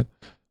like that.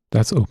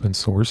 That's open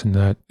source, and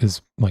that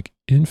is like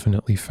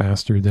infinitely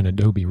faster than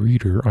Adobe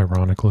Reader,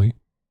 ironically.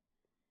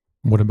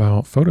 What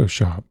about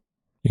Photoshop?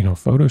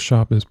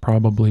 Photoshop is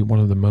probably one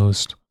of the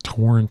most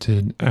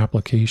torrented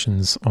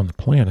applications on the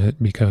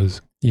planet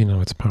because,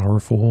 it's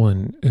powerful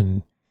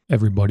and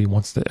everybody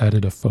wants to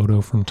edit a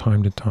photo from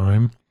time to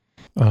time.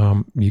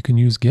 You can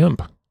use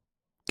GIMP.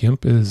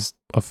 GIMP is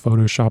a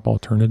Photoshop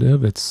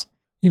alternative. It's,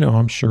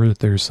 I'm sure that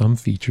there's some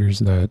features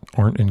that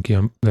aren't in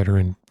GIMP that are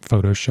in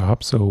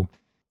Photoshop. So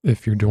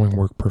if you're doing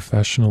work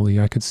professionally,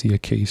 I could see a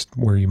case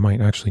where you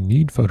might actually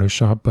need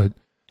Photoshop, but,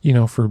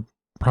 for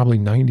probably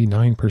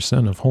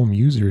 99% of home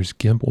users,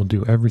 GIMP will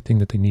do everything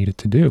that they need it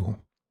to do.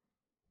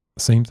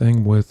 Same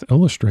thing with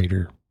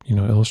Illustrator.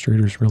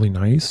 Illustrator is really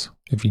nice.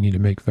 If you need to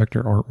make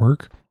vector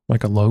artwork,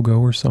 like a logo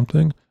or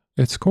something,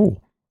 it's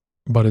cool.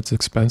 But it's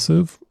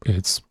expensive,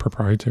 it's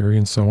proprietary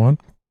and so on.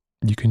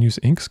 You can use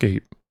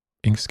Inkscape.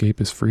 Inkscape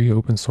is free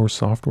open source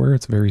software.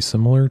 It's very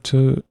similar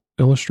to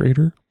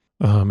Illustrator.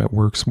 It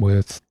works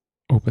with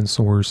open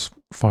source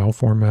file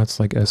formats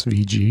like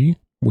SVG,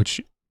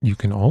 which you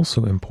can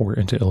also import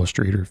into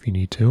Illustrator if you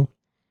need to.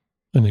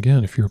 And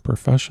again, if you're a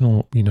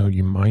professional,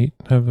 you might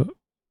have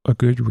a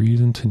good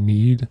reason to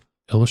need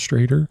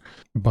Illustrator,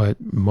 but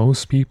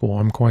most people,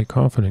 I'm quite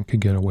confident, could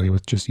get away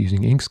with just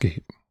using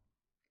Inkscape.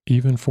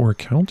 Even for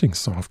accounting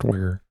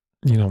software,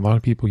 a lot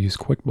of people use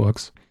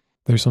QuickBooks.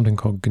 There's something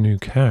called GNU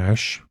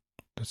Cash.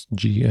 That's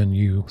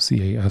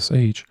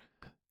GNUCASH.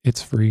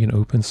 It's free and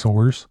open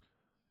source.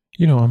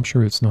 I'm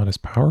sure it's not as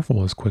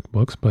powerful as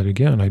QuickBooks, but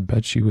again, I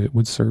bet you it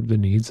would serve the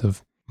needs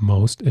of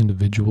most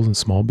individuals and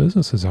small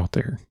businesses out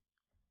there.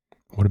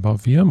 What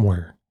about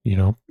VMware?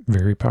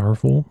 Very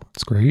powerful.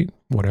 It's great,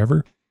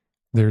 whatever.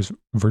 There's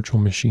Virtual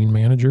Machine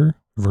Manager,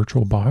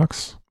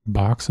 VirtualBox,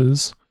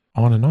 boxes,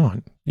 on and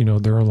on.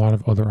 There are a lot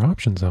of other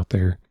options out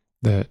there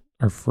that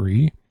are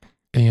free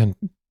and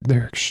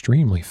they're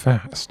extremely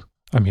fast.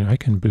 I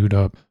can boot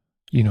up,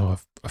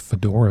 a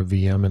Fedora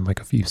VM in like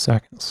a few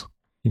seconds.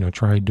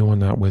 Try doing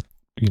that with,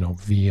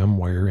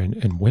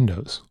 VMware and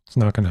Windows. It's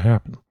not going to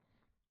happen.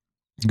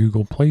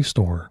 Google Play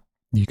Store.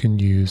 You can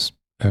use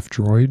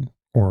F-Droid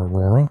or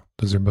Aurora.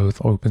 Those are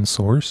both open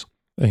source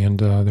and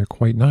they're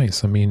quite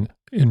nice.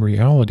 In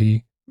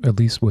reality, at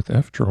least with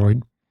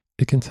F-Droid,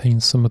 it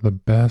contains some of the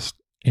best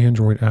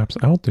Android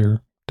apps out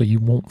there that you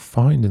won't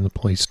find in the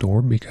Play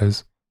Store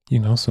because,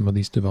 some of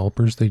these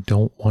developers, they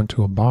don't want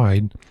to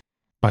abide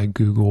by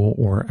Google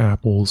or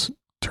Apple's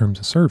terms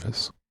of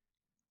service.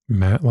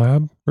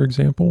 MATLAB, for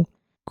example,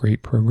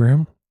 great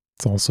program.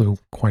 It's also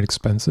quite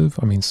expensive.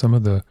 Some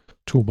of the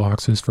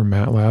toolboxes for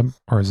MATLAB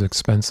are as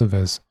expensive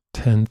as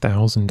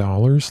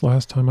 $10,000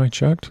 last time I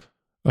checked.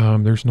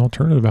 There's an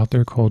alternative out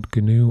there called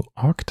GNU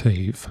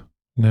Octave.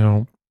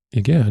 Now,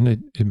 again,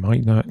 it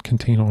might not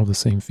contain all the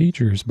same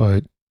features,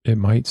 but it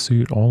might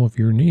suit all of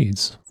your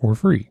needs for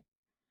free.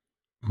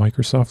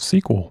 Microsoft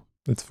SQL,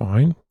 it's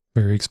fine,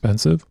 very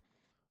expensive.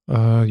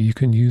 You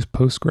can use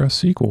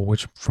PostgreSQL,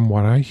 which from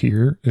what I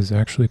hear is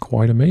actually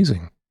quite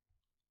amazing.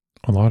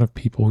 A lot of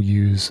people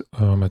use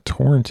a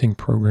torrenting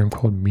program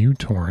called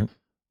muTorrent.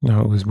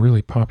 Now, it was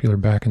really popular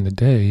back in the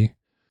day.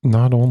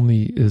 Not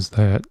only is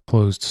that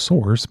closed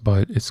source,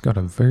 but it's got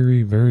a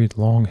very, very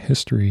long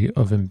history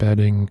of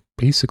embedding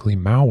basically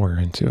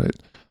malware into it.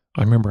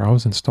 I remember I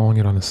was installing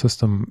it on a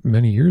system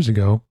many years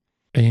ago,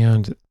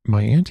 and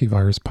my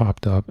antivirus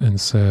popped up and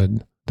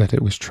said that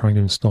it was trying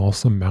to install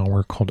some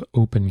malware called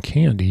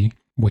OpenCandy,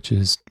 which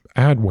is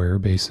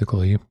adware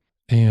basically.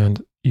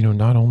 And,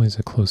 not only is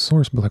it closed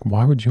source, but like,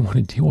 why would you want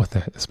to deal with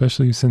that?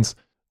 Especially since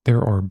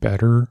there are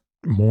better,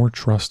 more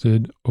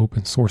trusted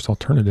open source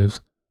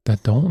alternatives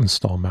that don't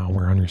install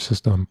malware on your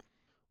system,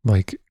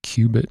 like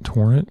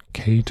qBittorrent,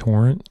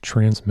 kTorrent,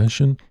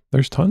 Transmission.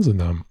 There's tons of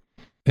them.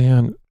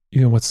 And,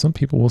 what some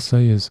people will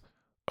say is,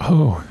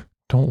 oh,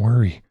 don't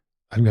worry.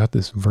 I've got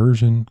this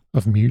version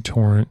of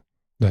muTorrent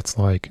that's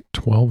like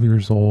 12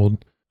 years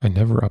old. I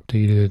never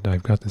updated.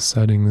 I've got the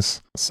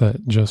settings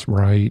set just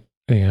right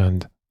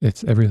and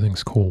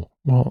everything's cool.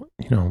 Well,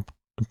 the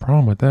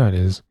problem with that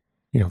is,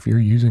 if you're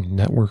using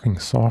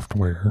networking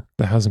software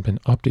that hasn't been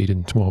updated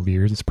in 12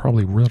 years, it's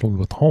probably riddled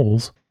with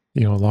holes.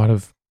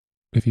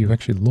 If you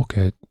actually look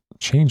at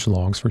change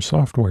logs for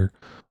software,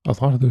 a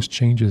lot of those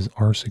changes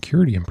are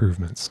security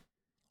improvements.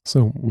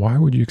 So why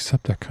would you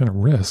accept that kind of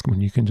risk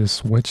when you can just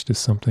switch to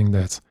something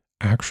that's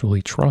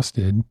actually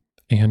trusted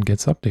and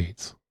gets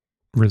updates?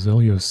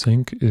 Resilio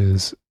Sync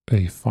is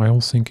a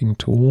file syncing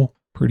tool.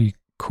 Pretty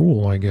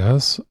cool, I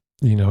guess.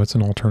 It's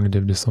an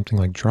alternative to something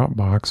like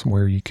Dropbox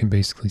where you can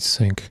basically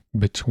sync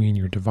between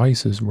your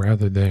devices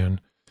rather than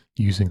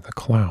using the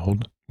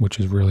cloud, which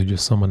is really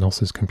just someone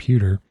else's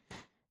computer.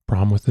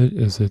 Problem with it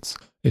is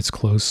it's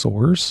closed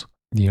source.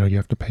 You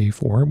have to pay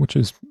for it, which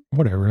is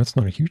whatever. That's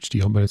not a huge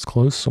deal, but it's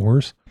closed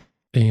source.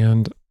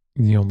 And,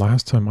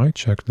 last time I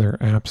checked, their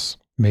apps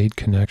made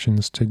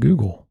connections to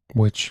Google,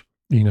 which,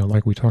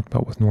 like we talked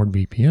about with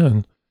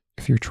NordVPN,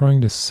 if you're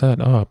trying to set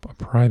up a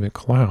private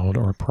cloud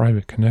or a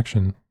private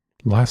connection,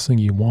 last thing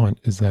you want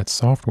is that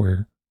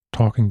software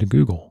talking to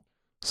Google.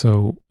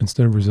 So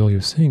instead of Resilio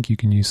Sync, you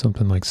can use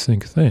something like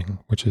SyncThing,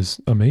 which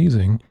is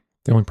amazing.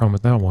 The only problem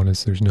with that one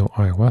is there's no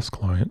iOS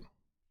client.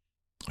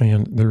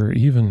 And there are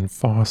even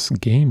FOSS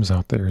games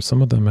out there.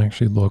 Some of them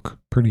actually look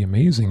pretty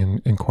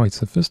amazing and quite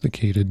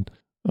sophisticated.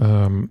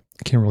 I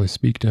can't really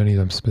speak to any of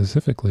them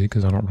specifically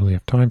because I don't really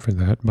have time for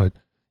that. But,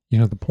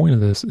 the point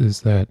of this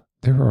is that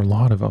there are a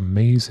lot of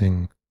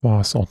amazing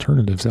FOSS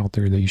alternatives out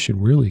there that you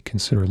should really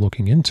consider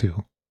looking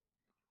into.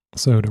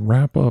 So to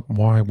wrap up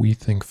why we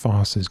think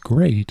FOSS is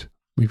great,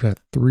 we've got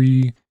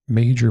 3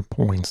 major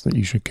points that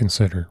you should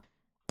consider.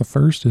 The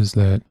first is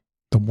that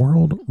the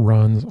world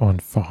runs on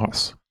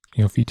FOSS.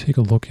 If you take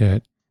a look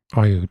at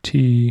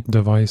IoT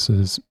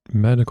devices,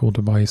 medical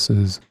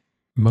devices,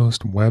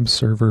 most web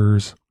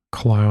servers,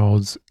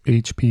 clouds,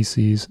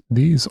 HPCs,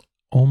 these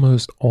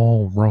almost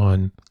all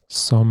run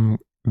some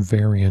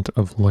variant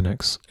of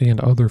Linux and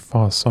other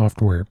FOSS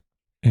software.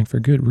 And for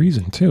good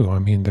reason too.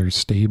 They're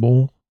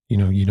stable.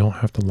 You don't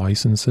have to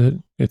license it.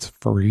 It's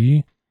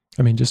free.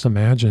 Just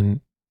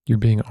imagine you're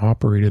being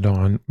operated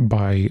on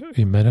by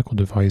a medical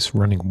device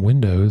running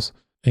Windows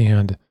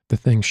and the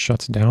thing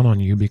shuts down on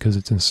you because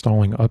it's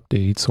installing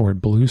updates or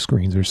blue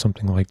screens or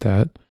something like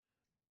that.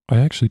 I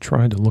actually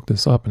tried to look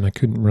this up and I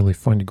couldn't really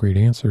find a great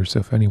answer. So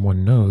if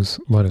anyone knows,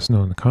 let us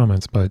know in the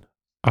comments. But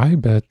I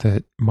bet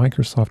that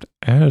Microsoft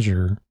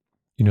Azure,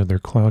 their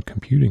cloud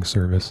computing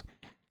service,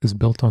 is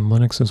built on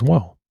Linux as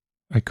well.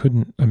 I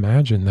couldn't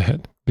imagine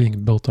that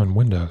being built on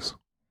Windows.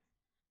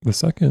 The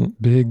second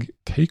big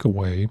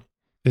takeaway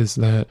is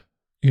that,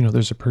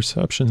 there's a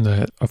perception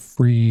that a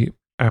free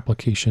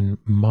application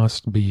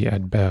must be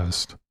at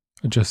best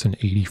just an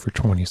 80 for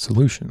 20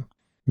 solution,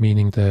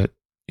 meaning that,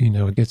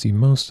 it gets you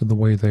most of the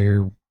way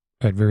there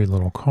at very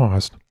little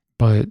cost,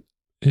 but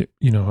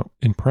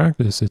in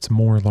practice, it's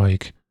more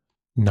like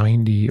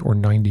 90 or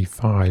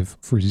 95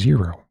 for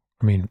zero.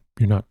 You're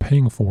not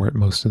paying for it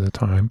most of the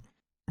time,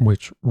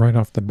 which right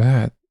off the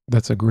bat,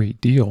 that's a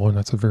great deal. And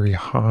that's a very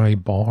high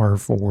bar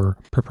for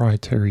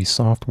proprietary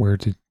software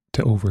to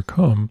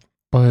overcome.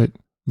 But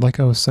like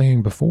I was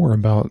saying before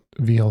about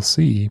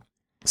VLC,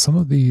 some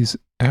of these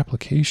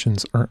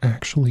applications are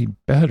actually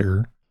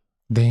better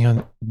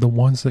than the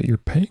ones that you're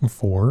paying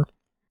for,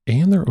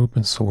 and they're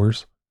open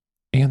source,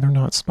 and they're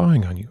not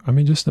spying on you.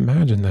 Just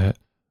imagine that.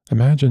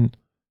 Imagine,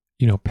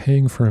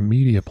 paying for a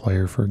media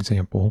player, for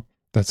example,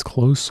 that's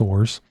closed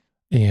source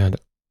and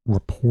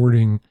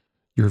reporting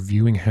your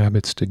viewing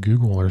habits to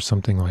Google or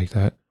something like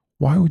that.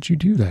 Why would you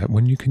do that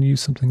when you can use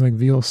something like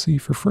VLC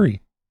for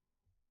free?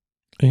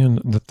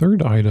 And the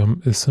third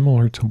item is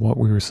similar to what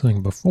we were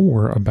saying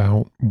before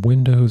about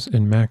Windows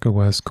and Mac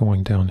OS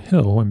going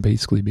downhill and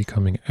basically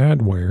becoming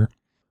adware.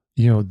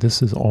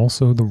 This is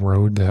also the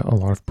road that a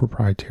lot of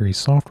proprietary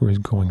software is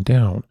going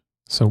down.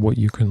 So what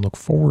you can look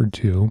forward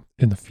to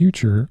in the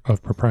future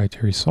of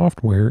proprietary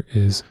software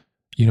is,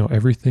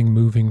 everything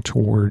moving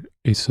toward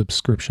a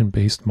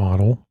subscription-based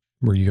model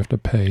where you have to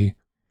pay,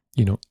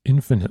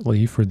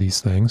 infinitely for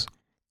these things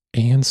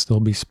and still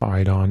be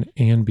spied on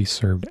and be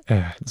served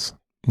ads.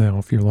 Now,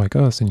 if you're like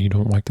us and you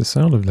don't like the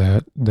sound of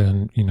that,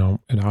 then,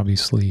 it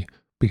obviously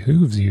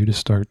behooves you to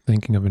start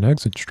thinking of an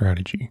exit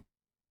strategy.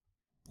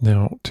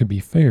 Now, to be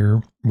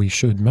fair, we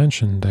should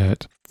mention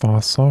that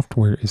FOSS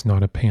software is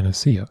not a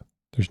panacea.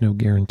 There's no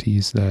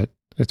guarantees that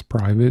it's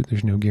private.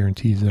 There's no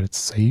guarantees that it's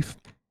safe.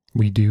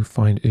 We do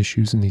find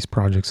issues in these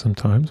projects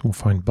sometimes. We'll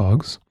find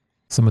bugs.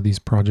 Some of these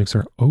projects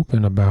are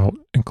open about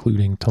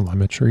including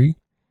telemetry.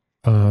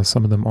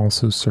 Some of them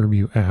also serve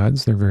you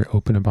ads. They're very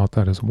open about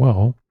that as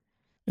well.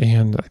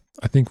 And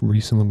I think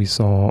recently we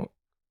saw,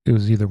 it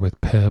was either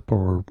with PIP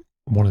or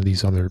one of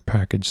these other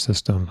package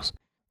systems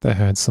that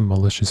had some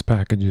malicious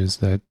packages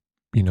that,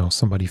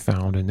 somebody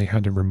found and they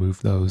had to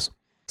remove those.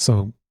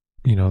 So,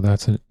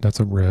 that's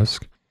a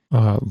risk.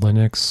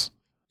 Linux,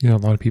 a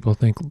lot of people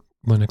think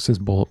Linux is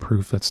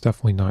bulletproof. That's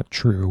definitely not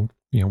true.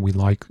 We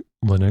like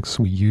Linux.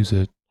 We use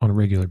it on a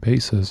regular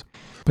basis,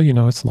 but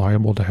it's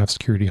liable to have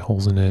security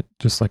holes in it,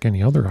 just like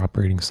any other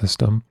operating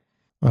system.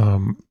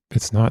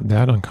 It's not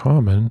that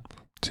uncommon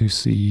to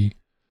see,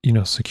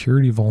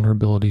 security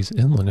vulnerabilities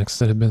in Linux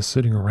that have been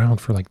sitting around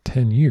for like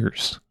 10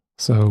 years.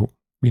 So,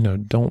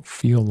 don't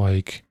feel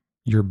like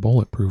you're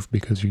bulletproof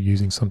because you're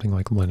using something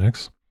like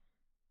Linux.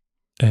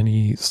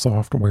 Any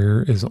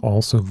software is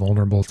also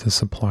vulnerable to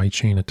supply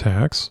chain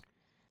attacks.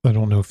 I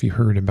don't know if you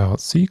heard about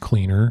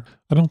CCleaner.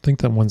 I don't think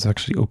that one's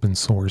actually open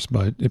source,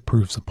 but it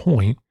proves a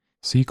point.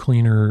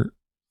 CCleaner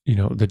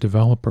the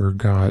developer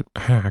got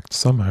hacked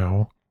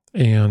somehow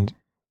and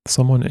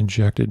someone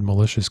injected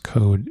malicious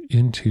code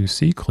into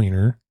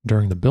CCleaner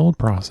during the build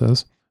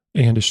process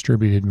and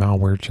distributed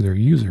malware to their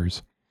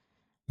users.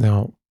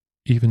 Now,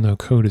 even though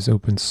code is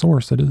open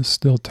source, it is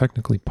still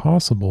technically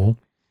possible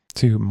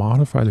to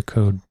modify the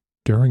code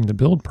during the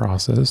build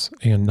process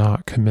and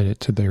not commit it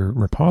to their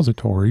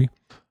repository.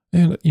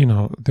 And,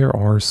 there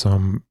are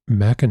some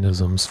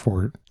mechanisms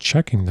for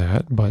checking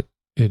that, but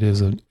it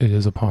is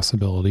a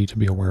possibility to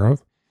be aware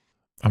of.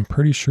 I'm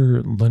pretty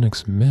sure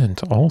Linux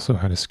Mint also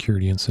had a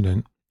security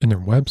incident in their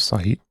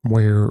website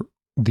where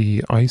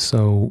the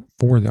ISO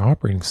for the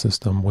operating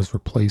system was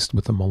replaced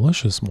with a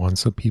malicious one.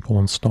 So people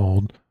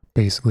installed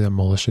basically a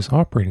malicious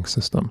operating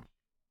system.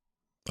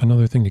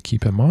 Another thing to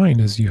keep in mind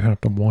is you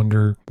have to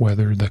wonder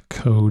whether the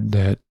code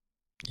that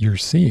you're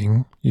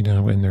seeing, in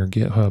their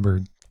GitHub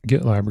or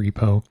GitLab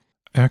repo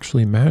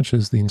actually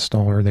matches the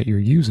installer that you're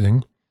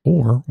using,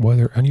 or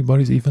whether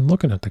anybody's even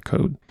looking at the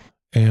code.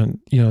 And,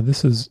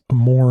 this is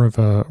more of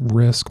a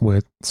risk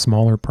with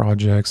smaller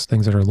projects,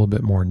 things that are a little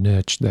bit more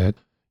niche that,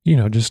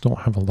 just don't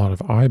have a lot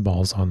of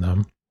eyeballs on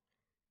them.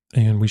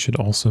 And we should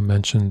also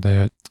mention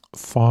that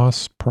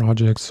FOSS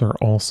projects are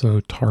also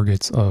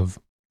targets of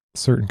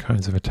certain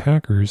kinds of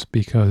attackers,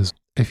 because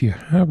if you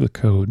have the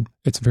code,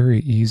 it's very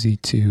easy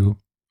to,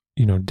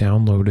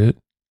 download it,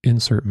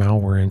 insert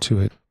malware into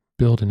it,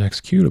 build an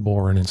executable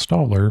or an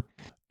installer,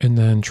 and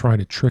then try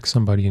to trick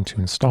somebody into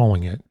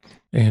installing it.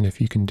 And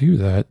if you can do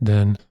that,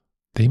 then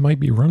they might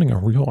be running a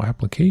real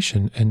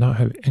application and not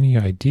have any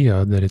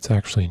idea that it's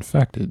actually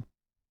infected.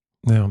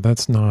 Now,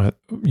 that's not,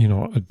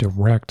 a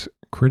direct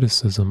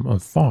criticism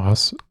of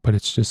FOSS, but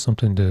it's just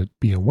something to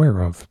be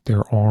aware of.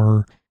 There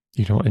are,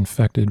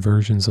 infected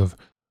versions of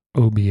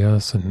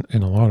OBS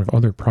and a lot of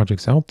other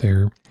projects out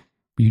there.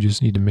 You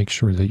just need to make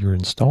sure that you're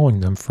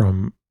installing them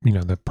from,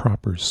 the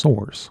proper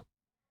source.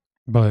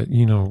 But,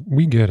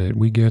 we get it.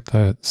 We get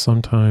that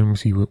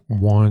sometimes you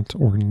want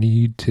or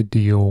need to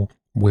deal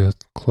with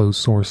closed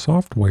source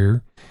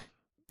software.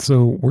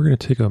 So we're going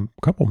to take a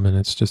couple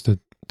minutes just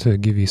to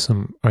give you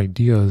some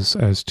ideas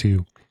as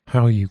to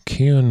how you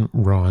can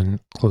run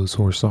closed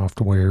source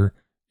software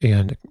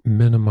and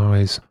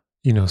minimize,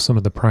 some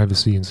of the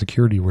privacy and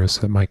security risks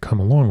that might come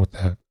along with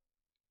that.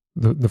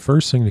 The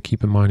first thing to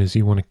keep in mind is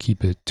you want to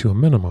keep it to a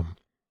minimum.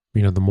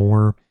 The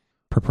more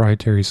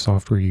proprietary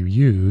software you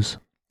use,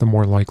 the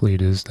more likely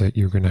it is that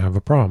you're going to have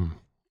a problem.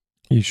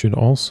 You should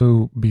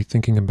also be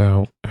thinking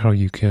about how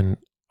you can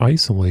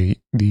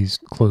isolate these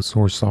closed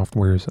source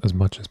softwares as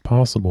much as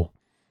possible.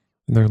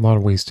 And there are a lot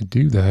of ways to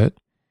do that.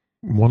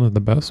 One of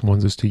the best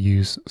ones is to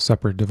use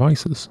separate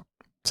devices.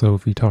 So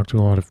if you talk to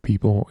a lot of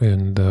people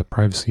in the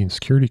privacy and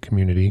security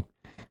community,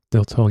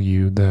 they'll tell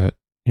you that,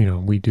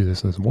 we do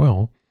this as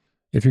well.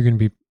 If you're going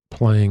to be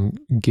playing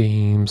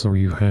games or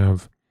you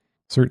have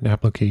certain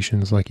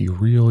applications like you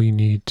really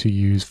need to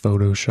use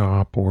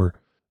Photoshop or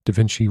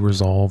DaVinci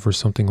Resolve or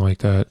something like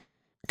that,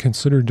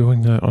 consider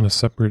doing that on a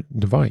separate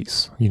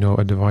device,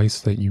 a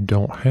device that you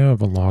don't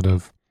have a lot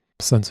of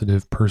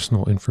sensitive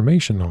personal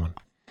information on.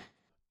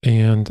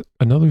 And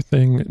another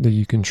thing that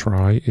you can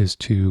try is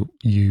to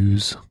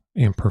use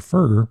and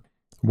prefer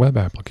web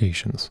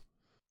applications.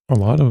 A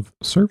lot of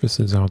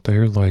services out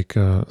there like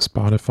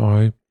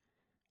Spotify,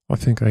 I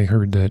think I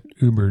heard that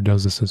Uber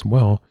does this as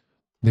well.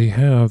 They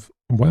have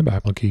web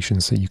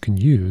applications that you can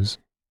use,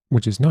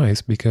 which is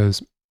nice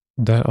because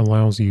that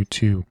allows you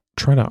to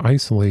try to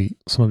isolate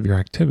some of your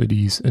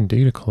activities and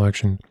data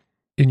collection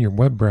in your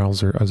web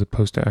browser as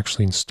opposed to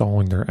actually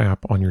installing their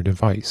app on your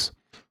device.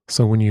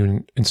 So when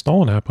you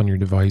install an app on your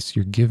device,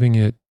 you're giving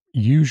it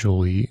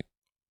usually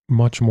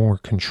much more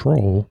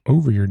control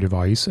over your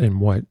device and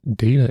what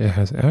data it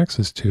has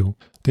access to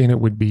than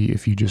it would be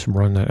if you just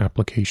run that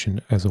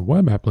application as a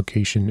web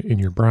application in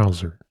your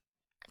browser.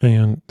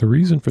 And the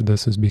reason for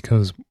this is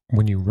because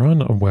when you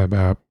run a web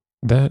app,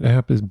 that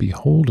app is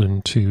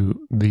beholden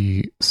to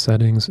the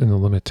settings and the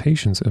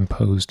limitations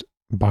imposed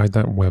by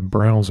that web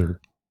browser,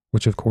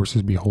 which of course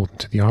is beholden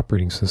to the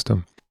operating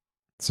system.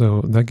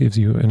 So that gives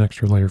you an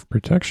extra layer of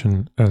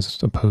protection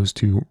as opposed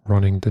to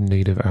running the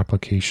native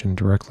application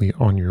directly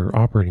on your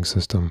operating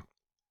system.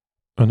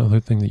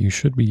 Another thing that you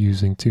should be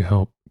using to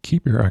help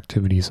keep your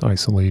activities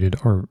isolated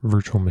are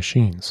virtual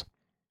machines.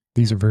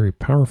 These are very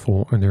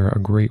powerful and they're a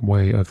great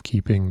way of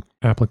keeping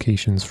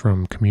applications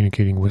from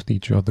communicating with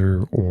each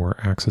other or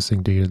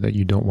accessing data that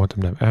you don't want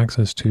them to have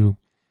access to.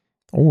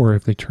 Or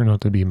if they turn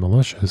out to be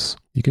malicious,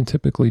 you can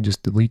typically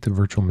just delete the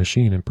virtual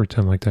machine and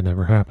pretend like that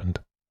never happened.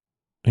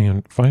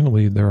 And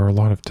finally, there are a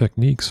lot of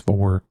techniques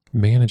for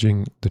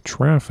managing the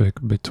traffic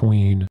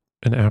between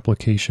an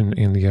application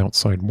and the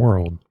outside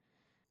world.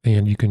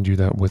 And you can do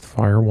that with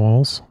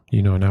firewalls.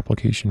 An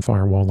application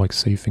firewall like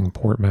Safing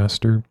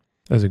Portmaster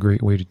is a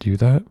great way to do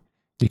that.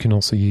 You can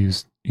also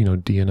use,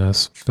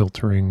 DNS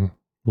filtering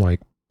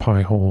like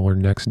Pi-hole or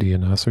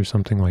NextDNS or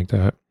something like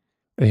that.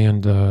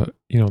 And, a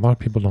lot of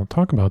people don't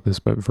talk about this,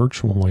 but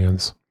virtual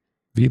LANs,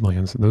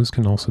 VLANs, those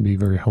can also be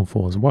very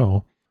helpful as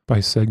well by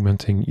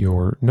segmenting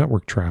your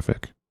network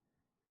traffic.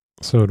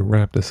 So to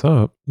wrap this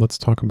up, let's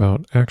talk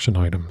about action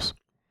items.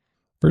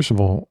 First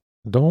of all,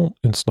 don't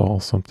install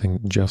something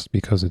just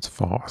because it's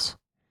FOSS.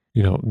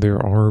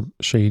 There are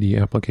shady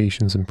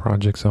applications and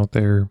projects out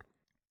there.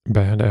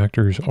 Bad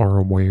actors are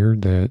aware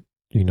that,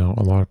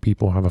 a lot of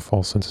people have a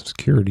false sense of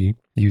security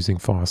using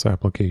FOSS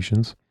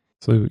applications.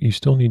 So you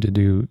still need to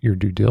do your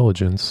due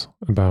diligence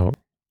about,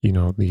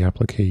 the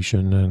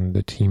application and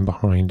the team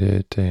behind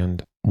it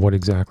and what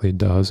exactly it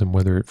does and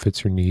whether it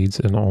fits your needs.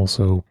 And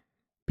also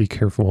be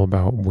careful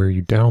about where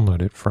you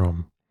download it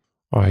from.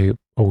 I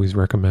always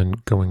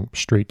recommend going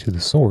straight to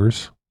the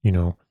source.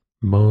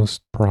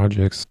 Most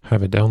projects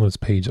have a downloads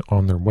page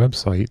on their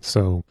website,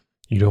 so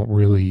you don't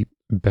really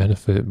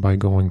benefit by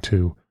going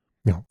to,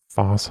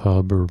 FOSS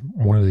Hub or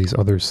one of these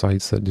other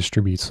sites that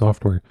distribute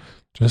software.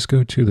 Just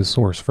go to the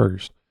source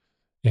first.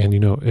 And,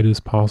 it is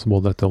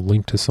possible that they'll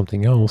link to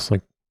something else,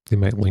 like they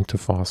might link to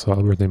FOSS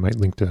Hub or they might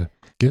link to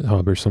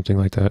GitHub or something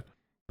like that.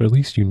 But at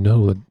least you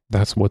know that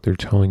that's what they're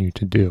telling you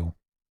to do.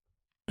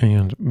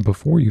 And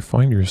before you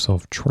find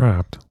yourself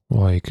trapped,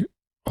 like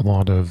a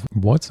lot of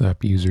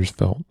WhatsApp users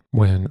felt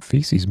when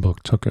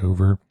Facebook took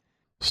over,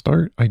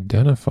 start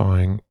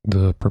identifying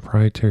the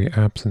proprietary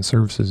apps and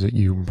services that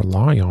you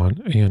rely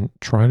on and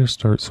try to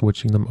start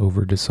switching them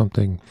over to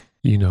something,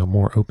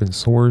 more open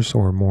source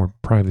or more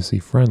privacy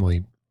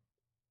friendly.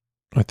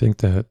 I think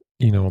that,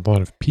 a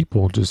lot of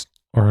people just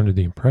are under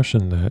the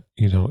impression that,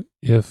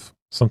 if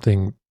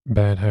something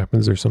bad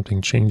happens or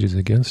something changes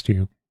against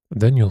you,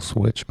 then you'll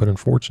switch. But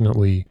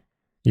unfortunately,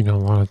 a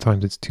lot of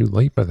times it's too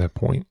late by that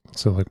point.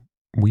 So like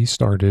we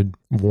started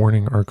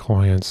warning our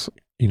clients,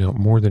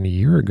 more than a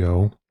year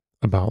ago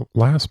about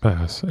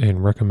LastPass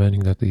and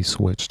recommending that they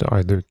switch to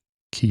either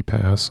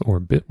KeePass or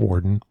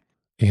Bitwarden.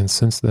 And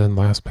since then,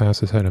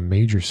 LastPass has had a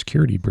major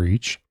security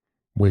breach,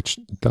 which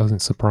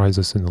doesn't surprise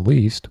us in the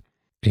least.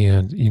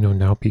 And,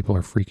 now people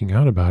are freaking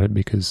out about it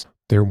because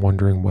they're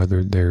wondering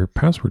whether their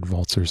password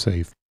vaults are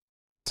safe.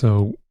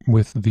 So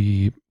with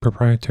the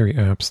proprietary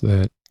apps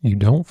that you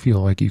don't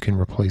feel like you can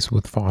replace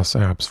with FOSS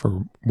apps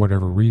for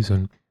whatever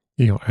reason,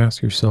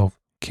 ask yourself,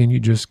 can you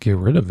just get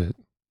rid of it?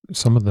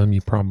 Some of them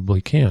you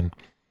probably can.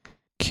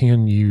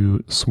 Can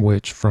you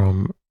switch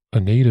from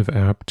a native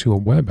app to a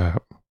web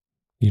app?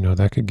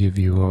 That could give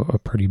you a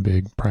pretty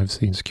big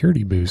privacy and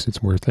security boost.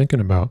 It's worth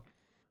thinking about.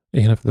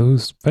 And if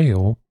those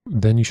fail,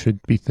 then you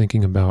should be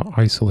thinking about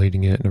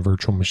isolating it in a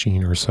virtual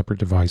machine or a separate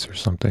device or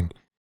something.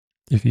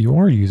 If you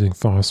are using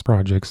FOSS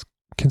projects,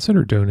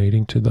 consider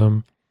donating to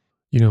them.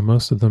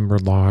 Most of them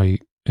rely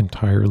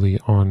entirely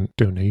on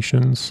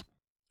donations.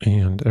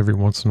 And every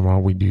once in a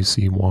while, we do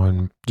see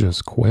one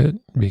just quit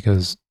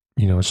because,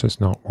 it's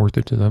just not worth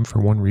it to them for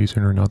one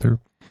reason or another.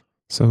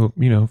 So,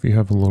 if you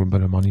have a little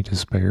bit of money to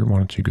spare, why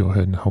don't you go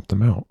ahead and help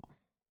them out?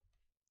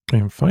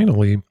 And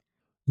finally,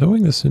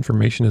 knowing this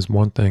information is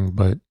one thing,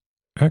 but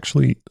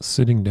actually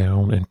sitting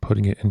down and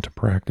putting it into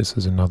practice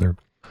is another.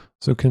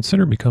 So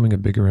consider becoming a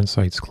Bigger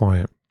Insights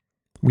client.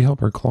 We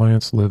help our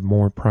clients live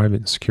more private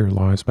and secure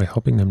lives by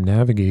helping them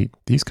navigate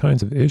these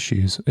kinds of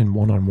issues in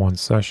one-on-one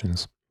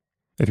sessions.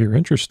 If you're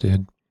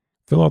interested,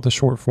 fill out the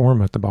short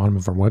form at the bottom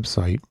of our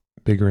website,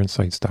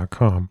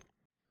 biggerinsights.com.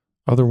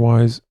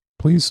 Otherwise,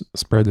 please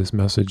spread this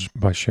message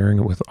by sharing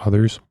it with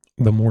others.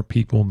 The more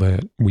people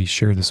that we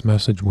share this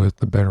message with,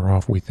 the better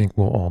off we think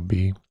we'll all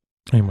be.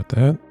 And with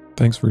that,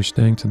 thanks for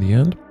staying to the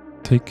end.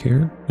 Take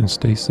care and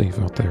stay safe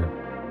out there.